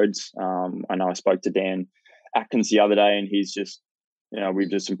good inroads. I know I spoke to Dan Atkins the other day, and he's just, we've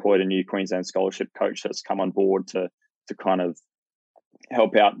just employed a new Queensland scholarship coach that's come on board to kind of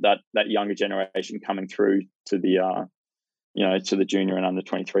help out that younger generation coming through to the to the junior and under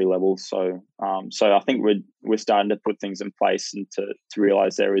 23 levels. So I think we're starting to put things in place, and to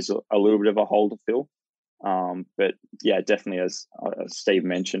realize there is a little bit of a hole to fill. But yeah, definitely, as Steve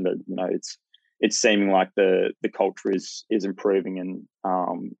mentioned, it's seeming like the culture is improving,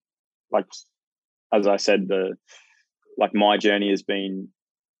 and like as I said, my journey has been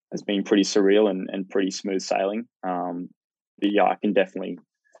pretty surreal and pretty smooth sailing. But yeah, I can definitely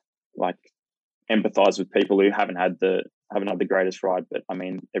like empathize with people who haven't had the greatest ride. But I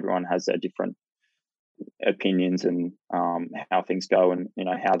mean, everyone has their different opinions and how things go, and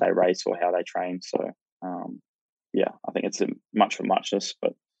how they race or how they train. So yeah, I think it's a much for muchness,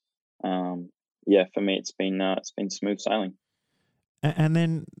 but yeah, for me, it's been smooth sailing. And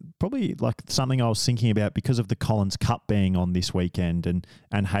then probably like something I was thinking about, because of the Collins Cup being on this weekend,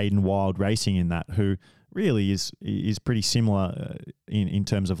 and Hayden Wild racing in that, who really is pretty similar in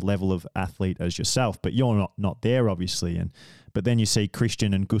terms of level of athlete as yourself, but you're not there obviously. But then you see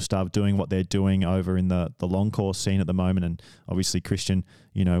Christian and Gustav doing what they're doing over in the long course scene at the moment, and obviously Christian,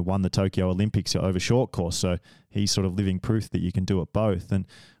 won the Tokyo Olympics over short course, so he's sort of living proof that you can do it both. And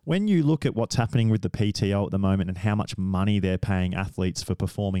when you look at what's happening with the PTO at the moment and how much money they're paying athletes for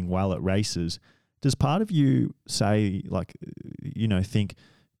performing well at races, does part of you say, like, think,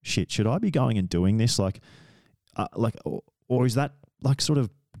 shit, should I be going and doing this? Or is that like sort of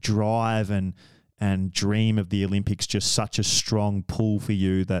drive and dream of the Olympics just such a strong pull for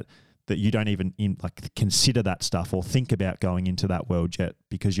you that you don't even consider that stuff or think about going into that world yet,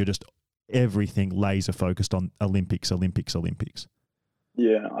 because you're just everything laser focused on Olympics?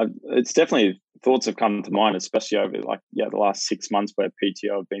 Yeah, it's definitely, thoughts have come to mind, especially over the last 6 months where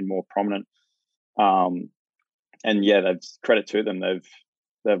PTO have been more prominent. And yeah, they've, credit to them,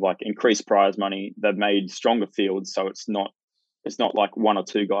 they've like increased prize money. They've made stronger fields, so it's not like one or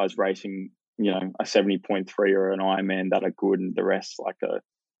two guys racing, a 70.3 or an Ironman that are good, and the rest like are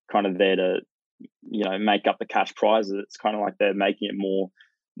kind of there to, make up the cash prizes. It's kind of like they're making it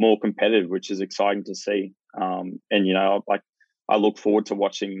more competitive, which is exciting to see. And I look forward to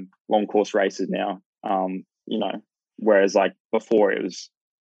watching long course races now. Whereas like before it was,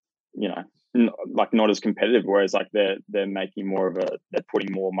 like not as competitive. Whereas like they're making more of they're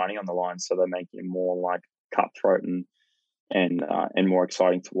putting more money on the line, so they're making it more like cutthroat and more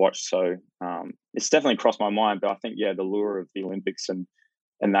exciting to watch. So it's definitely crossed my mind. But I think the lure of the Olympics and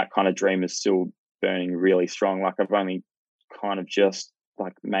that kind of dream is still burning really strong. Like I've only kind of just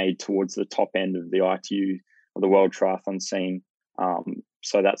like made towards the top end of the ITU or the world triathlon scene.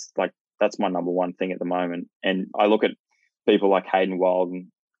 So that's my number one thing at the moment. And I look at people like Hayden Wild and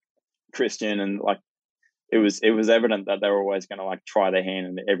Christian, and like it was evident that they were always going to like try their hand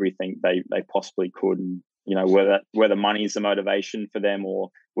in everything they possibly could. And whether money is the motivation for them, or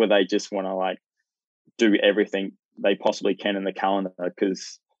whether they just want to like do everything they possibly can in the calendar.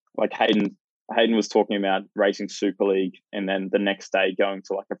 Because like Hayden was talking about racing Super League, and then the next day going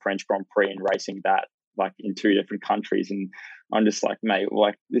to like a French Grand Prix and racing that like in 2 different countries. And I'm just like, mate,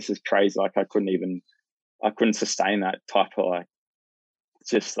 like this is crazy. Like I couldn't sustain that type of like,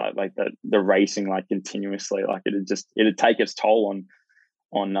 just like the racing like continuously. Like it'd take its toll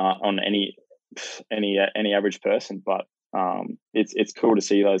on any average person. But it's cool to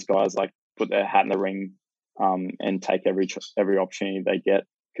see those guys like put their hat in the ring and take every opportunity they get,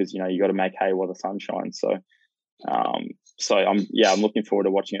 because you got to make hay while the sun shines. So I'm looking forward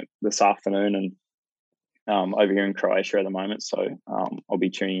to watching it this afternoon, and over here in Croatia at the moment. So I'll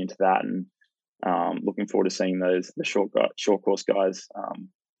be tuning into that, and looking forward to seeing the short course guys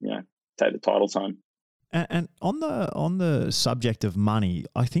take the titles home. And on the subject of money,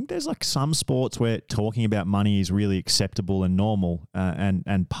 I think there's like some sports where talking about money is really acceptable and normal,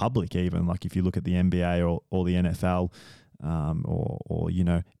 and public even. Like if you look at the NBA or the NFL, or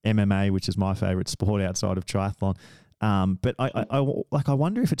MMA, which is my favorite sport outside of triathlon. But I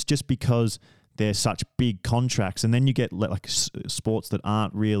wonder if it's just because they're such big contracts, and then you get like sports that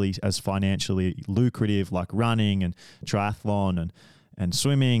aren't really as financially lucrative, like running and triathlon and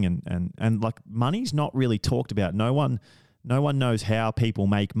swimming, and like money's not really talked about. No one knows how people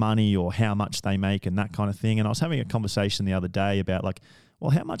make money or how much they make and that kind of thing. And I was having a conversation the other day about like, well,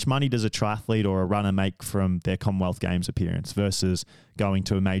 how much money does a triathlete or a runner make from their Commonwealth Games appearance versus going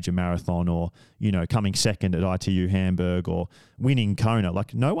to a major marathon, or, coming second at ITU Hamburg or winning Kona?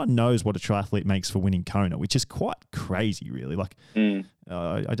 Like no one knows what a triathlete makes for winning Kona, which is quite crazy, really. Like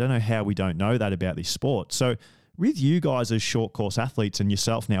I don't know how we don't know that about this sport. So with you guys as short course athletes, and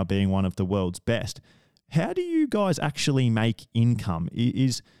yourself now being one of the world's best, how do you guys actually make income?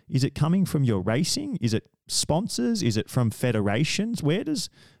 Is it coming from your racing? Is it sponsors? Is it from federations? Where does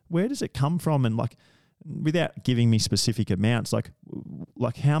it come from? And like, without giving me specific amounts, like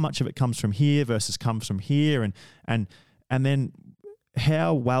how much of it comes from here versus comes from here, and then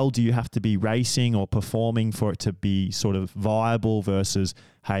how well do you have to be racing or performing for it to be sort of viable versus,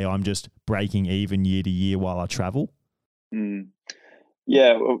 hey, I'm just breaking even year to year while I travel?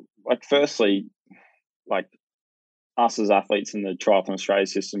 Yeah, well, like firstly, like us as athletes in the Triathlon Australia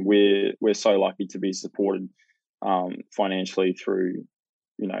system, we're so lucky to be supported financially through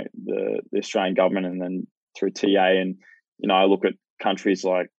the Australian government, and then through TA. And I look at countries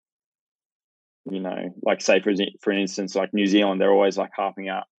like like say for instance like New Zealand. They're always like harping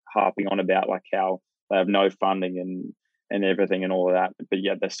on about like how they have no funding and everything and all of that, but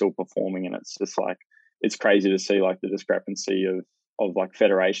yet they're still performing. And it's just like, it's crazy to see like the discrepancy of like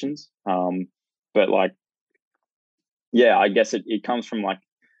federations. But like, yeah, I guess it comes from like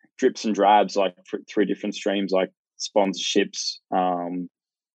drips and drabs, like through different streams, like sponsorships.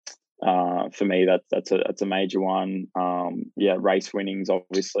 For me, that's a major one. Race winnings,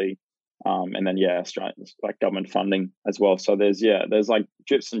 obviously, and then Australian like government funding as well. So there's like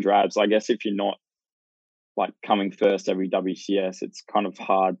drips and drabs. I guess if you're not like coming first every WCS, it's kind of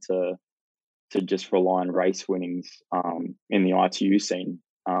hard to just rely on race winnings in the ITU scene.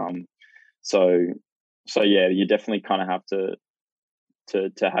 So you definitely kind of have to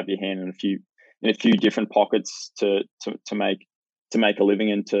have your hand in a few different pockets to make a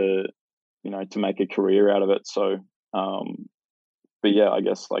living and to make a career out of it. So but yeah, I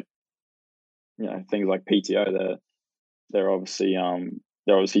guess like things like PTO, they're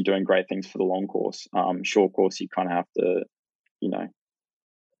obviously doing great things for the long course. Short course, you kind of have to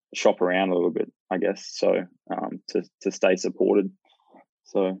shop around a little bit, I guess, so to stay supported.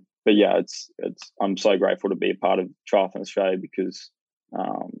 So but yeah, it's I'm so grateful to be a part of Triathlon Australia, because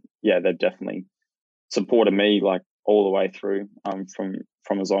they've definitely supported me like all the way through from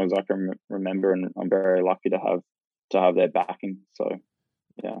as long as I can remember, and I'm very lucky to have their backing. So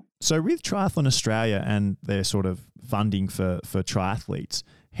yeah. So with Triathlon Australia and their sort of funding for triathletes,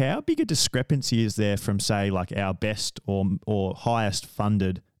 how big a discrepancy is there from, say, like our best or highest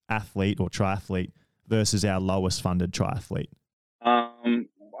funded athlete or triathlete versus our lowest funded triathlete?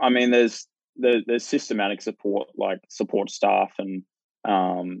 I mean, there's there's systematic support, like support staff and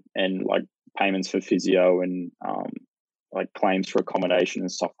like payments for physio and like claims for accommodation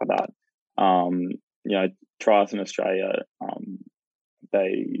and stuff like that. You know, Triathlon Australia,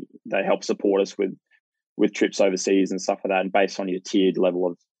 they help support us with trips overseas and stuff like that. And based on your tiered level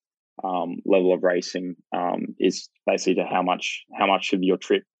of racing, is basically to how much of your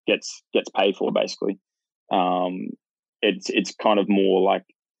trip gets paid for. Basically, it's kind of more like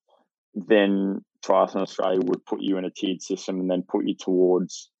then Triathlon Australia would put you in a tiered system and then put you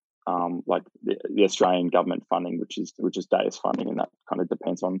towards like the Australian government funding, which is DAIS funding, and that kind of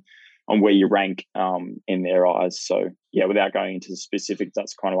depends on where you rank in their eyes. So yeah, without going into the specifics,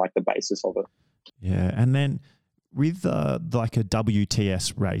 that's kind of like the basis of it. Yeah, and then with like a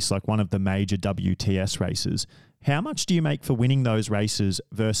WTS race, like one of the major WTS races, how much do you make for winning those races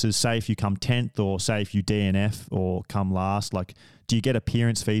versus, say, if you come 10th or say if you DNF or come last? Like, do you get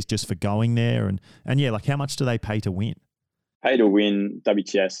appearance fees just for going there? And yeah, like how much do they pay to win? Pay to win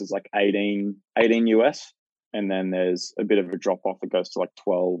WTS is like 18 US, and then there's a bit of a drop off that goes to like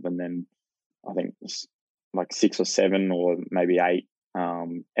 12, and then I think it's like 6 or 7 or maybe 8,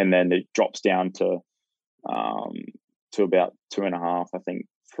 and then it drops down to about 2.5, I think,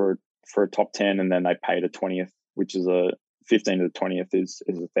 for a top 10, and then they pay to 20th, which is a 15 to the 20th is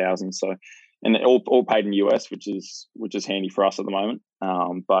 1,000. So, and all paid in US, which is handy for us at the moment.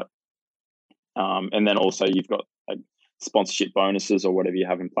 And then also you've got like sponsorship bonuses or whatever you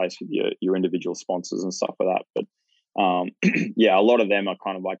have in place with your individual sponsors and stuff like that. But yeah, a lot of them are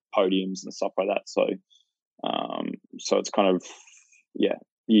kind of like podiums and stuff like that. So so it's kind of, yeah,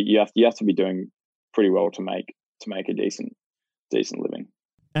 you have to be doing pretty well to make a decent living.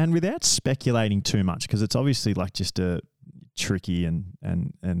 And without speculating too much, because it's obviously like just a tricky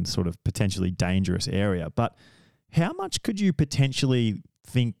and sort of potentially dangerous area, but how much could you potentially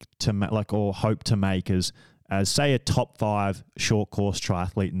think to like or hope to make as say a top 5 short course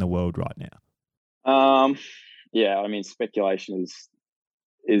triathlete in the world right now? Yeah, I mean, speculation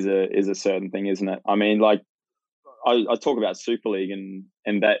is a certain thing, isn't it? I mean, like I talk about Super League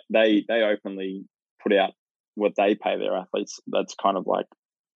and that they openly put out what they pay their athletes. That's kind of like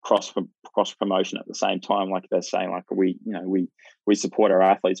cross promotion at the same time. Like they're saying, like we support our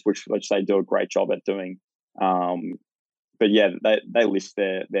athletes, which they do a great job at doing. But yeah, they list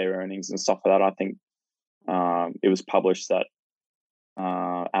their earnings and stuff like that. I think it was published that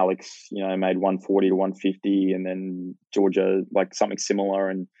Alex, made 140 to 150, and then Georgia like something similar,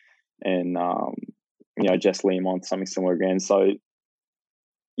 and Jess Learmont something similar again. So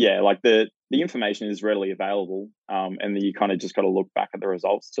yeah, like the information is readily available, and then you kind of just got to look back at the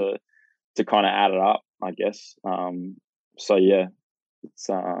results to kind of add it up, I guess. So yeah, it's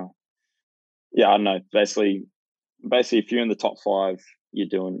I don't know. Basically, if you're in the top 5, you're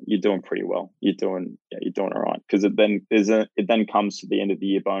doing pretty well. You're doing all right, because it then comes to the end of the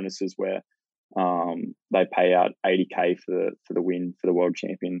year bonuses where they pay out 80K for the win for the world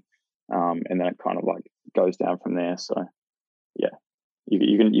champion, and then it kind of like goes down from there. So yeah,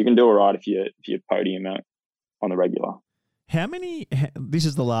 you can do all right if you podium out on the regular. How many? This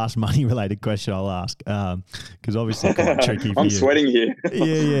is the last money related question I'll ask, because obviously quite tricky for I'm you. sweating here.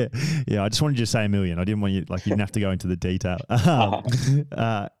 Yeah. I just wanted you to say 1 million. I didn't want you you didn't have to go into the detail.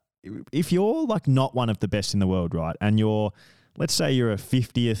 If you're like not one of the best in the world, right, and let's say you're a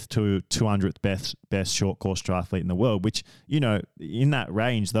 50th to 200th best short course triathlete in the world, which in that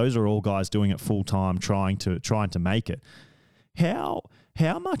range, those are all guys doing it full time, trying to make it.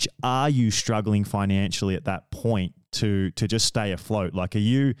 How much are you struggling financially at that point to just stay afloat? Like, are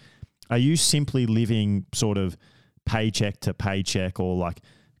you simply living sort of paycheck to paycheck, or like,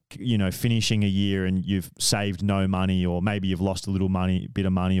 finishing a year and you've saved no money, or maybe you've lost a bit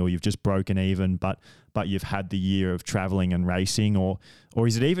of money, or you've just broken even, but you've had the year of traveling and racing, or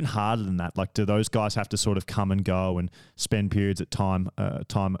is it even harder than that? Like, do those guys have to sort of come and go and spend periods at time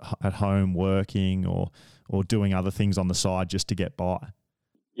at home working or doing other things on the side just to get by?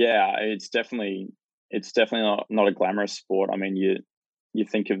 Yeah, it's definitely not a glamorous sport. I mean, you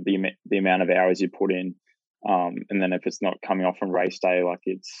think of the amount of hours you put in, and then if it's not coming off on race day, like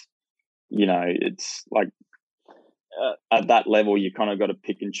it's like at that level, you kind of got to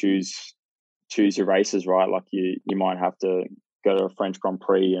pick and choose your races, right? Like you might have to go to a French Grand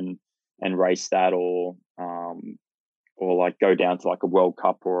Prix and race that, or like go down to like a World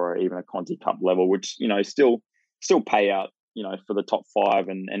Cup or even a Conti Cup level, which still pay out. For the top 5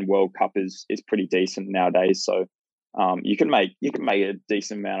 and World Cup is pretty decent nowadays. So you can make a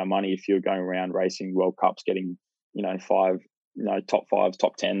decent amount of money if you're going around racing World Cups, getting top 5s,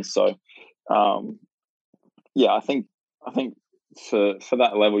 top 10s. So yeah, I think for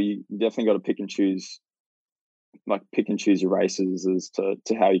that level, you definitely got to pick and choose your races as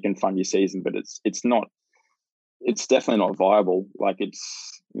to how you can fund your season. But it's definitely not viable. Like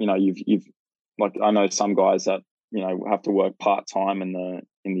you've like, I know some guys that have to work part time in the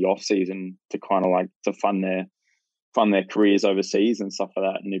off season to kind of like to fund their careers overseas and stuff like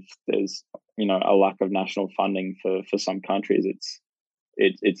that. And if there's a lack of national funding for some countries,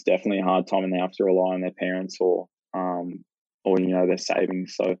 it's definitely a hard time, and they have to rely on their parents or their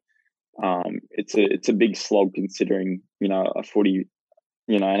savings. So it's a big slog, considering a footy,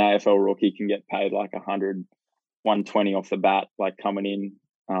 an AFL rookie can get paid like 120 off the bat, like coming in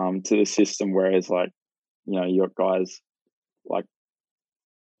to the system, whereas like you got guys like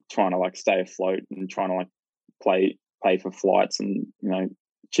trying to like stay afloat and trying to like pay for flights and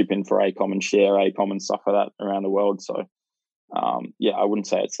chip in for ACOM and share ACOM and stuff like that around the world. So I wouldn't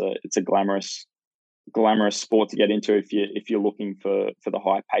say it's a glamorous sport to get into if you're looking for the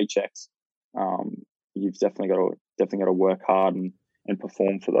high paychecks. You've definitely got to work hard and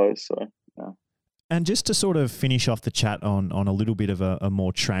perform for those. So yeah. And just to sort of finish off the chat on a little bit of a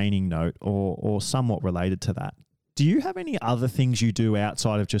more training note or somewhat related to that, do you have any other things you do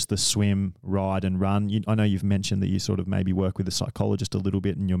outside of just the swim, ride and run? I know you've mentioned that you sort of maybe work with a psychologist a little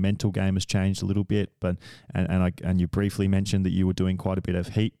bit and your mental game has changed a little bit, but and you briefly mentioned that you were doing quite a bit of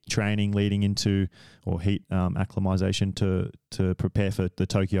heat training leading into, or heat acclimatization to prepare for the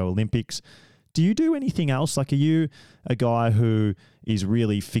Tokyo Olympics. Do you do anything else? Like, are you a guy who is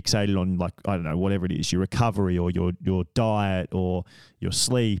really fixated on, like, I don't know, whatever it is, your recovery or your diet or your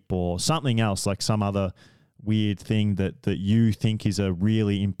sleep or something else, like some other weird thing that you think is a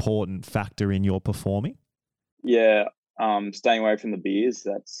really important factor in your performing? Yeah, staying away from the beers.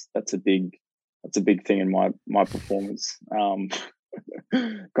 That's a big thing in my performance. Kind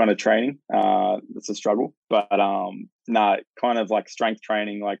of training. It's a struggle, but no, kind of like strength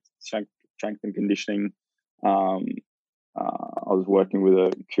training, like strength and conditioning. I was working with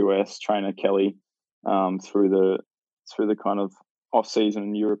a QS trainer, Kelly, through the kind of off season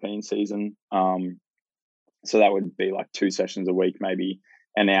and European season. So that would be like 2 sessions a week, maybe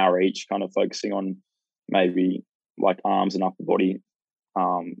an hour each, kind of focusing on maybe like arms and upper body,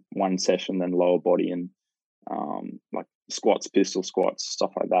 one session, then lower body and like squats, pistol squats,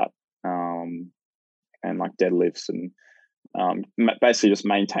 stuff like that, and like deadlifts and basically just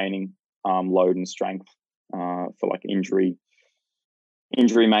maintaining load and strength for like injury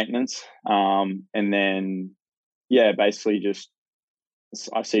maintenance, and then basically just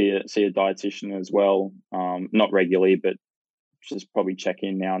I see a dietitian as well, not regularly, but just probably check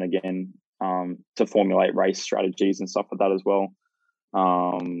in now and again to formulate race strategies and stuff like that as well.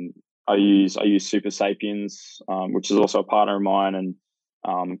 I use Super Sapiens, which is also a partner of mine, and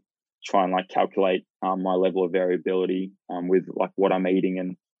try and like calculate my level of variability with like what I'm eating,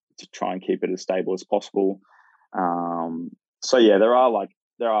 and to try and keep it as stable as possible. So yeah, there are a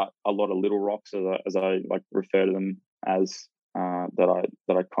lot of little rocks, as I like refer to them as, that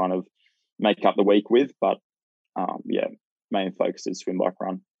I kind of make up the week with, but main focus is swim, bike,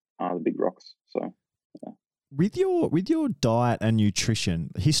 run, the big rocks. So yeah. With your diet and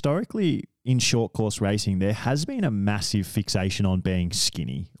nutrition, historically in short course racing, there has been a massive fixation on being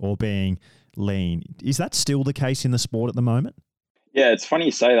skinny or being lean. Is that still the case in the sport at the moment? Yeah, it's funny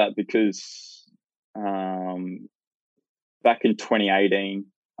you say that, because back in 2018,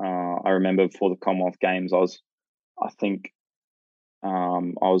 I remember before the Commonwealth Games, I think I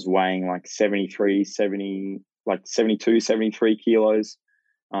was weighing like 72, 73 kilos.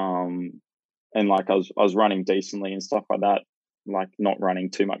 And like I was running decently and stuff like that, like not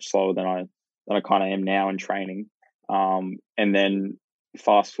running too much slower than I kind of am now in training. And then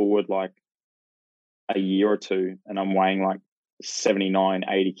fast forward like a year or two, and I'm weighing like 79,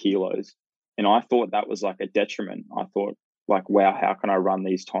 80 kilos. And I thought that was like a detriment. I thought like, wow, how can I run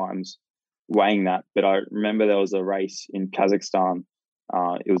these times weighing that? But I remember there was a race in Kazakhstan.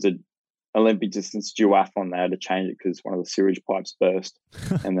 It was a Olympic distance duathlon. They had to change it because one of the sewage pipes burst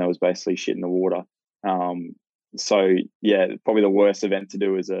and there was basically shit in the water. So yeah, probably the worst event to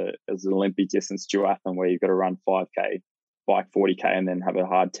do is an Olympic distance duathlon, where you've got to run 5K, bike 40K, and then have a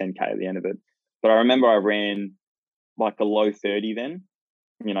hard 10K at the end of it. But I remember I ran like a low 30 then,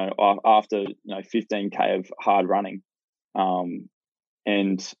 after 15K of hard running, and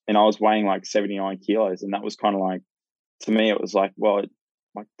I was weighing like 79 kilos, and that was kind of like, to me it was like, well, it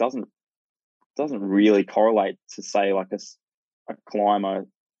like doesn't really correlate to, say, like a climber,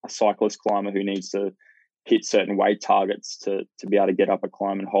 a cyclist climber who needs to hit certain weight targets to be able to get up a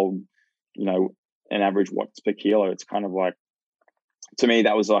climb and hold an average watts per kilo. It's kind of like, to me,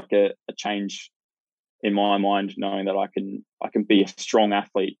 that was like a change in my mind, knowing that I can be a strong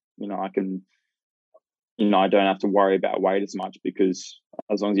athlete. I don't have to worry about weight as much, because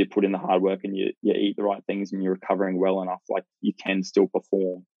as long as you put in the hard work and you eat the right things and you're recovering well enough, like, you can still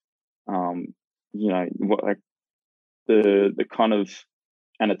perform. Like the kind of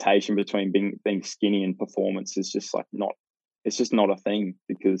annotation between being skinny and performance is just like it's just not a thing,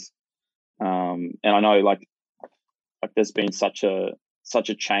 because and I know like there's been such a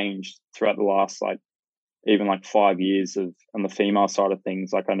change throughout the last, like, even like 5 years on the female side of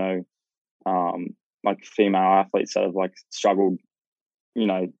things. Like, I know like female athletes that have like struggled,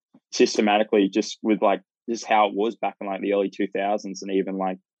 systematically, just with like just how it was back in like the early 2000s, and even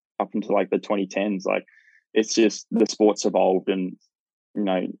like up into like the 2010s. Like, it's just the sport's evolved, and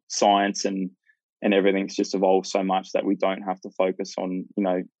science and everything's just evolved so much that we don't have to focus on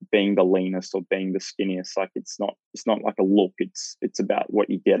being the leanest or being the skinniest. Like, it's not like a look. It's about what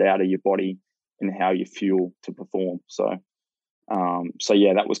you get out of your body and how you fuel to perform. So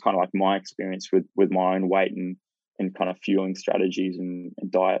yeah, that was kind of like my experience with my own weight and kind of fueling strategies and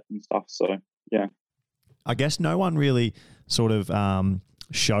diet and stuff. So yeah, I guess no one really sort of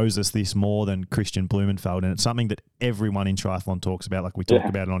shows us this more than Christian Blumenfeld, and it's something that everyone in triathlon talks about. Like, we talk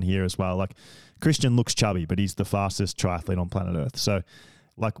about it on here as well. Like, Christian looks chubby, but he's the fastest triathlete on planet Earth. So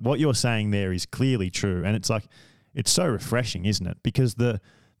like, what you're saying there is clearly true, and it's like, it's so refreshing, isn't it? Because the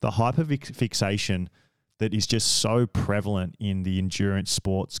hyperfixation that is just so prevalent in the endurance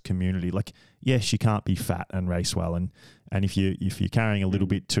sports community. Like, yes, you can't be fat and race well, and if you're carrying a little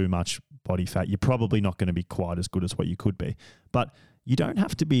bit too much body fat, you're probably not going to be quite as good as what you could be. But you don't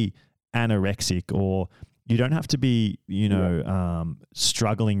have to be anorexic, or you don't have to be,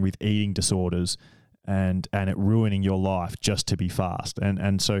 struggling with eating disorders and it ruining your life just to be fast.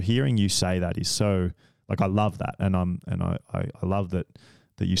 And so hearing you say that is so, like, I love that, and I love that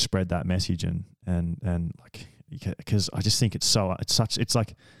you spread that message, and like, because I just think it's such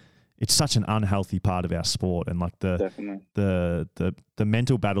an unhealthy part of our sport, and like the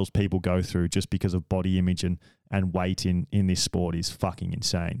mental battles people go through just because of body image and weight in this sport is fucking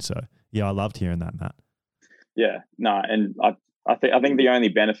insane. So yeah, I loved hearing that, Matt. Yeah, no, and I think the only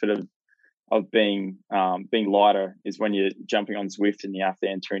benefit of being lighter is when you're jumping on Zwift and you have to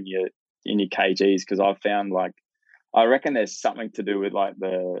enter in your kgs, because I've found, like, I reckon there's something to do with like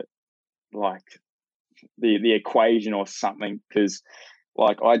the equation or something, because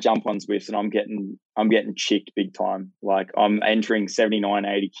like I jump on Zwift and I'm getting chicked big time. Like, I'm entering 79,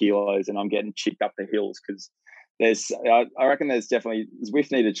 80 kilos and I'm getting chicked up the hills, because I reckon there's definitely,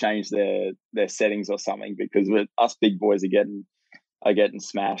 Zwift need to change their settings or something, because us big boys are getting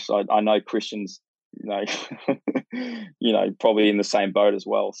smashed. I know Christian's probably in the same boat as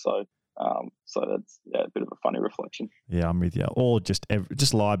well. So that's a bit of a funny reflection. Yeah, I'm with you. Or just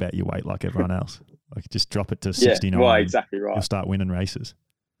lie about your weight like everyone else. Like, just drop it to 69. Well, exactly right. You'll start winning races.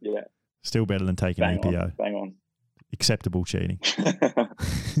 Yeah. Still better than taking EPO. Bang on. Acceptable cheating.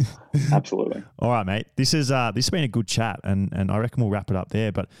 Absolutely. All right, mate. This has been a good chat, and I reckon we'll wrap it up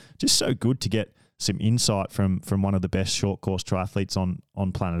there. But just so good to get some insight from one of the best short course triathletes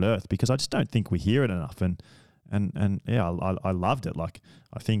on planet Earth, because I just don't think we hear it enough. And yeah, I loved it. Like,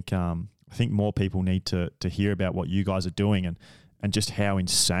 I think more people need to hear about what you guys are doing and just how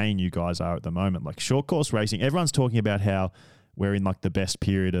insane you guys are at the moment. Like, short course racing, everyone's talking about how we're in like the best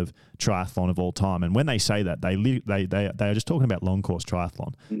period of triathlon of all time. And when they say that, they are just talking about long course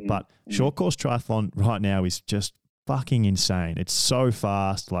triathlon. Mm-hmm. But short course triathlon right now is just fucking insane. It's so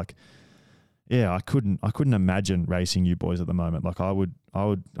fast. Like, yeah, I couldn't imagine racing you boys at the moment. Like, I would.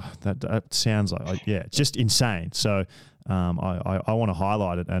 That sounds like, yeah, it's just insane. So I want to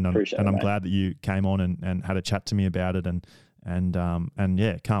highlight it, and I'm glad that you came on and had a chat to me about it, and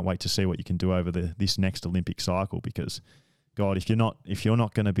yeah, can't wait to see what you can do over this next Olympic cycle, because, God, if you're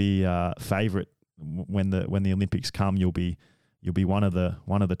not going to be favourite when the Olympics come, you'll be one of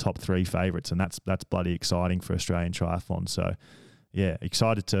the top three favourites, and that's bloody exciting for Australian triathlon. So yeah,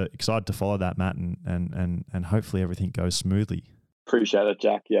 excited to follow that, Matt, and hopefully everything goes smoothly. Appreciate it,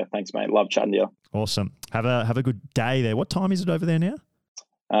 Jack. Yeah, thanks, mate. Love chatting to you. Awesome. Have a good day there. What time is it over there now?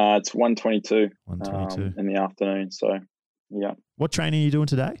 It's 1:22. 1:22 in the afternoon. So yeah. What training are you doing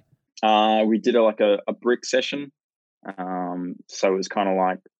today? We did a brick session. So it was kind of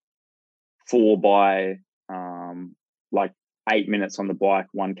like 4 by like 8 minutes on the bike,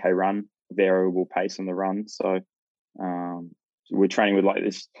 1K run, variable pace on the run. So we're training with like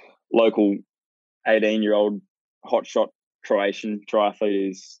this local 18-year-old hotshot Croatian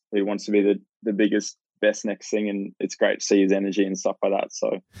triathlete who wants to be the biggest, best next thing, and it's great to see his energy and stuff like that.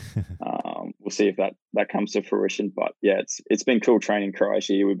 So we'll see if that comes to fruition. But yeah, it's been cool training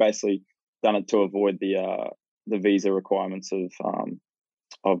Croatia. We basically done it to avoid the visa requirements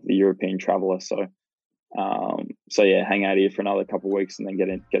of the European traveller. So yeah, hang out here for another couple of weeks and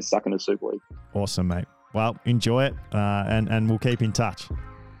then get stuck into Super League. Awesome, mate. Well, enjoy it, and we'll keep in touch.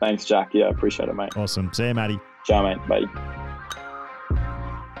 Thanks, Jack. Yeah, appreciate it, mate. Awesome. See you, Matty. Ciao, mate. Bye.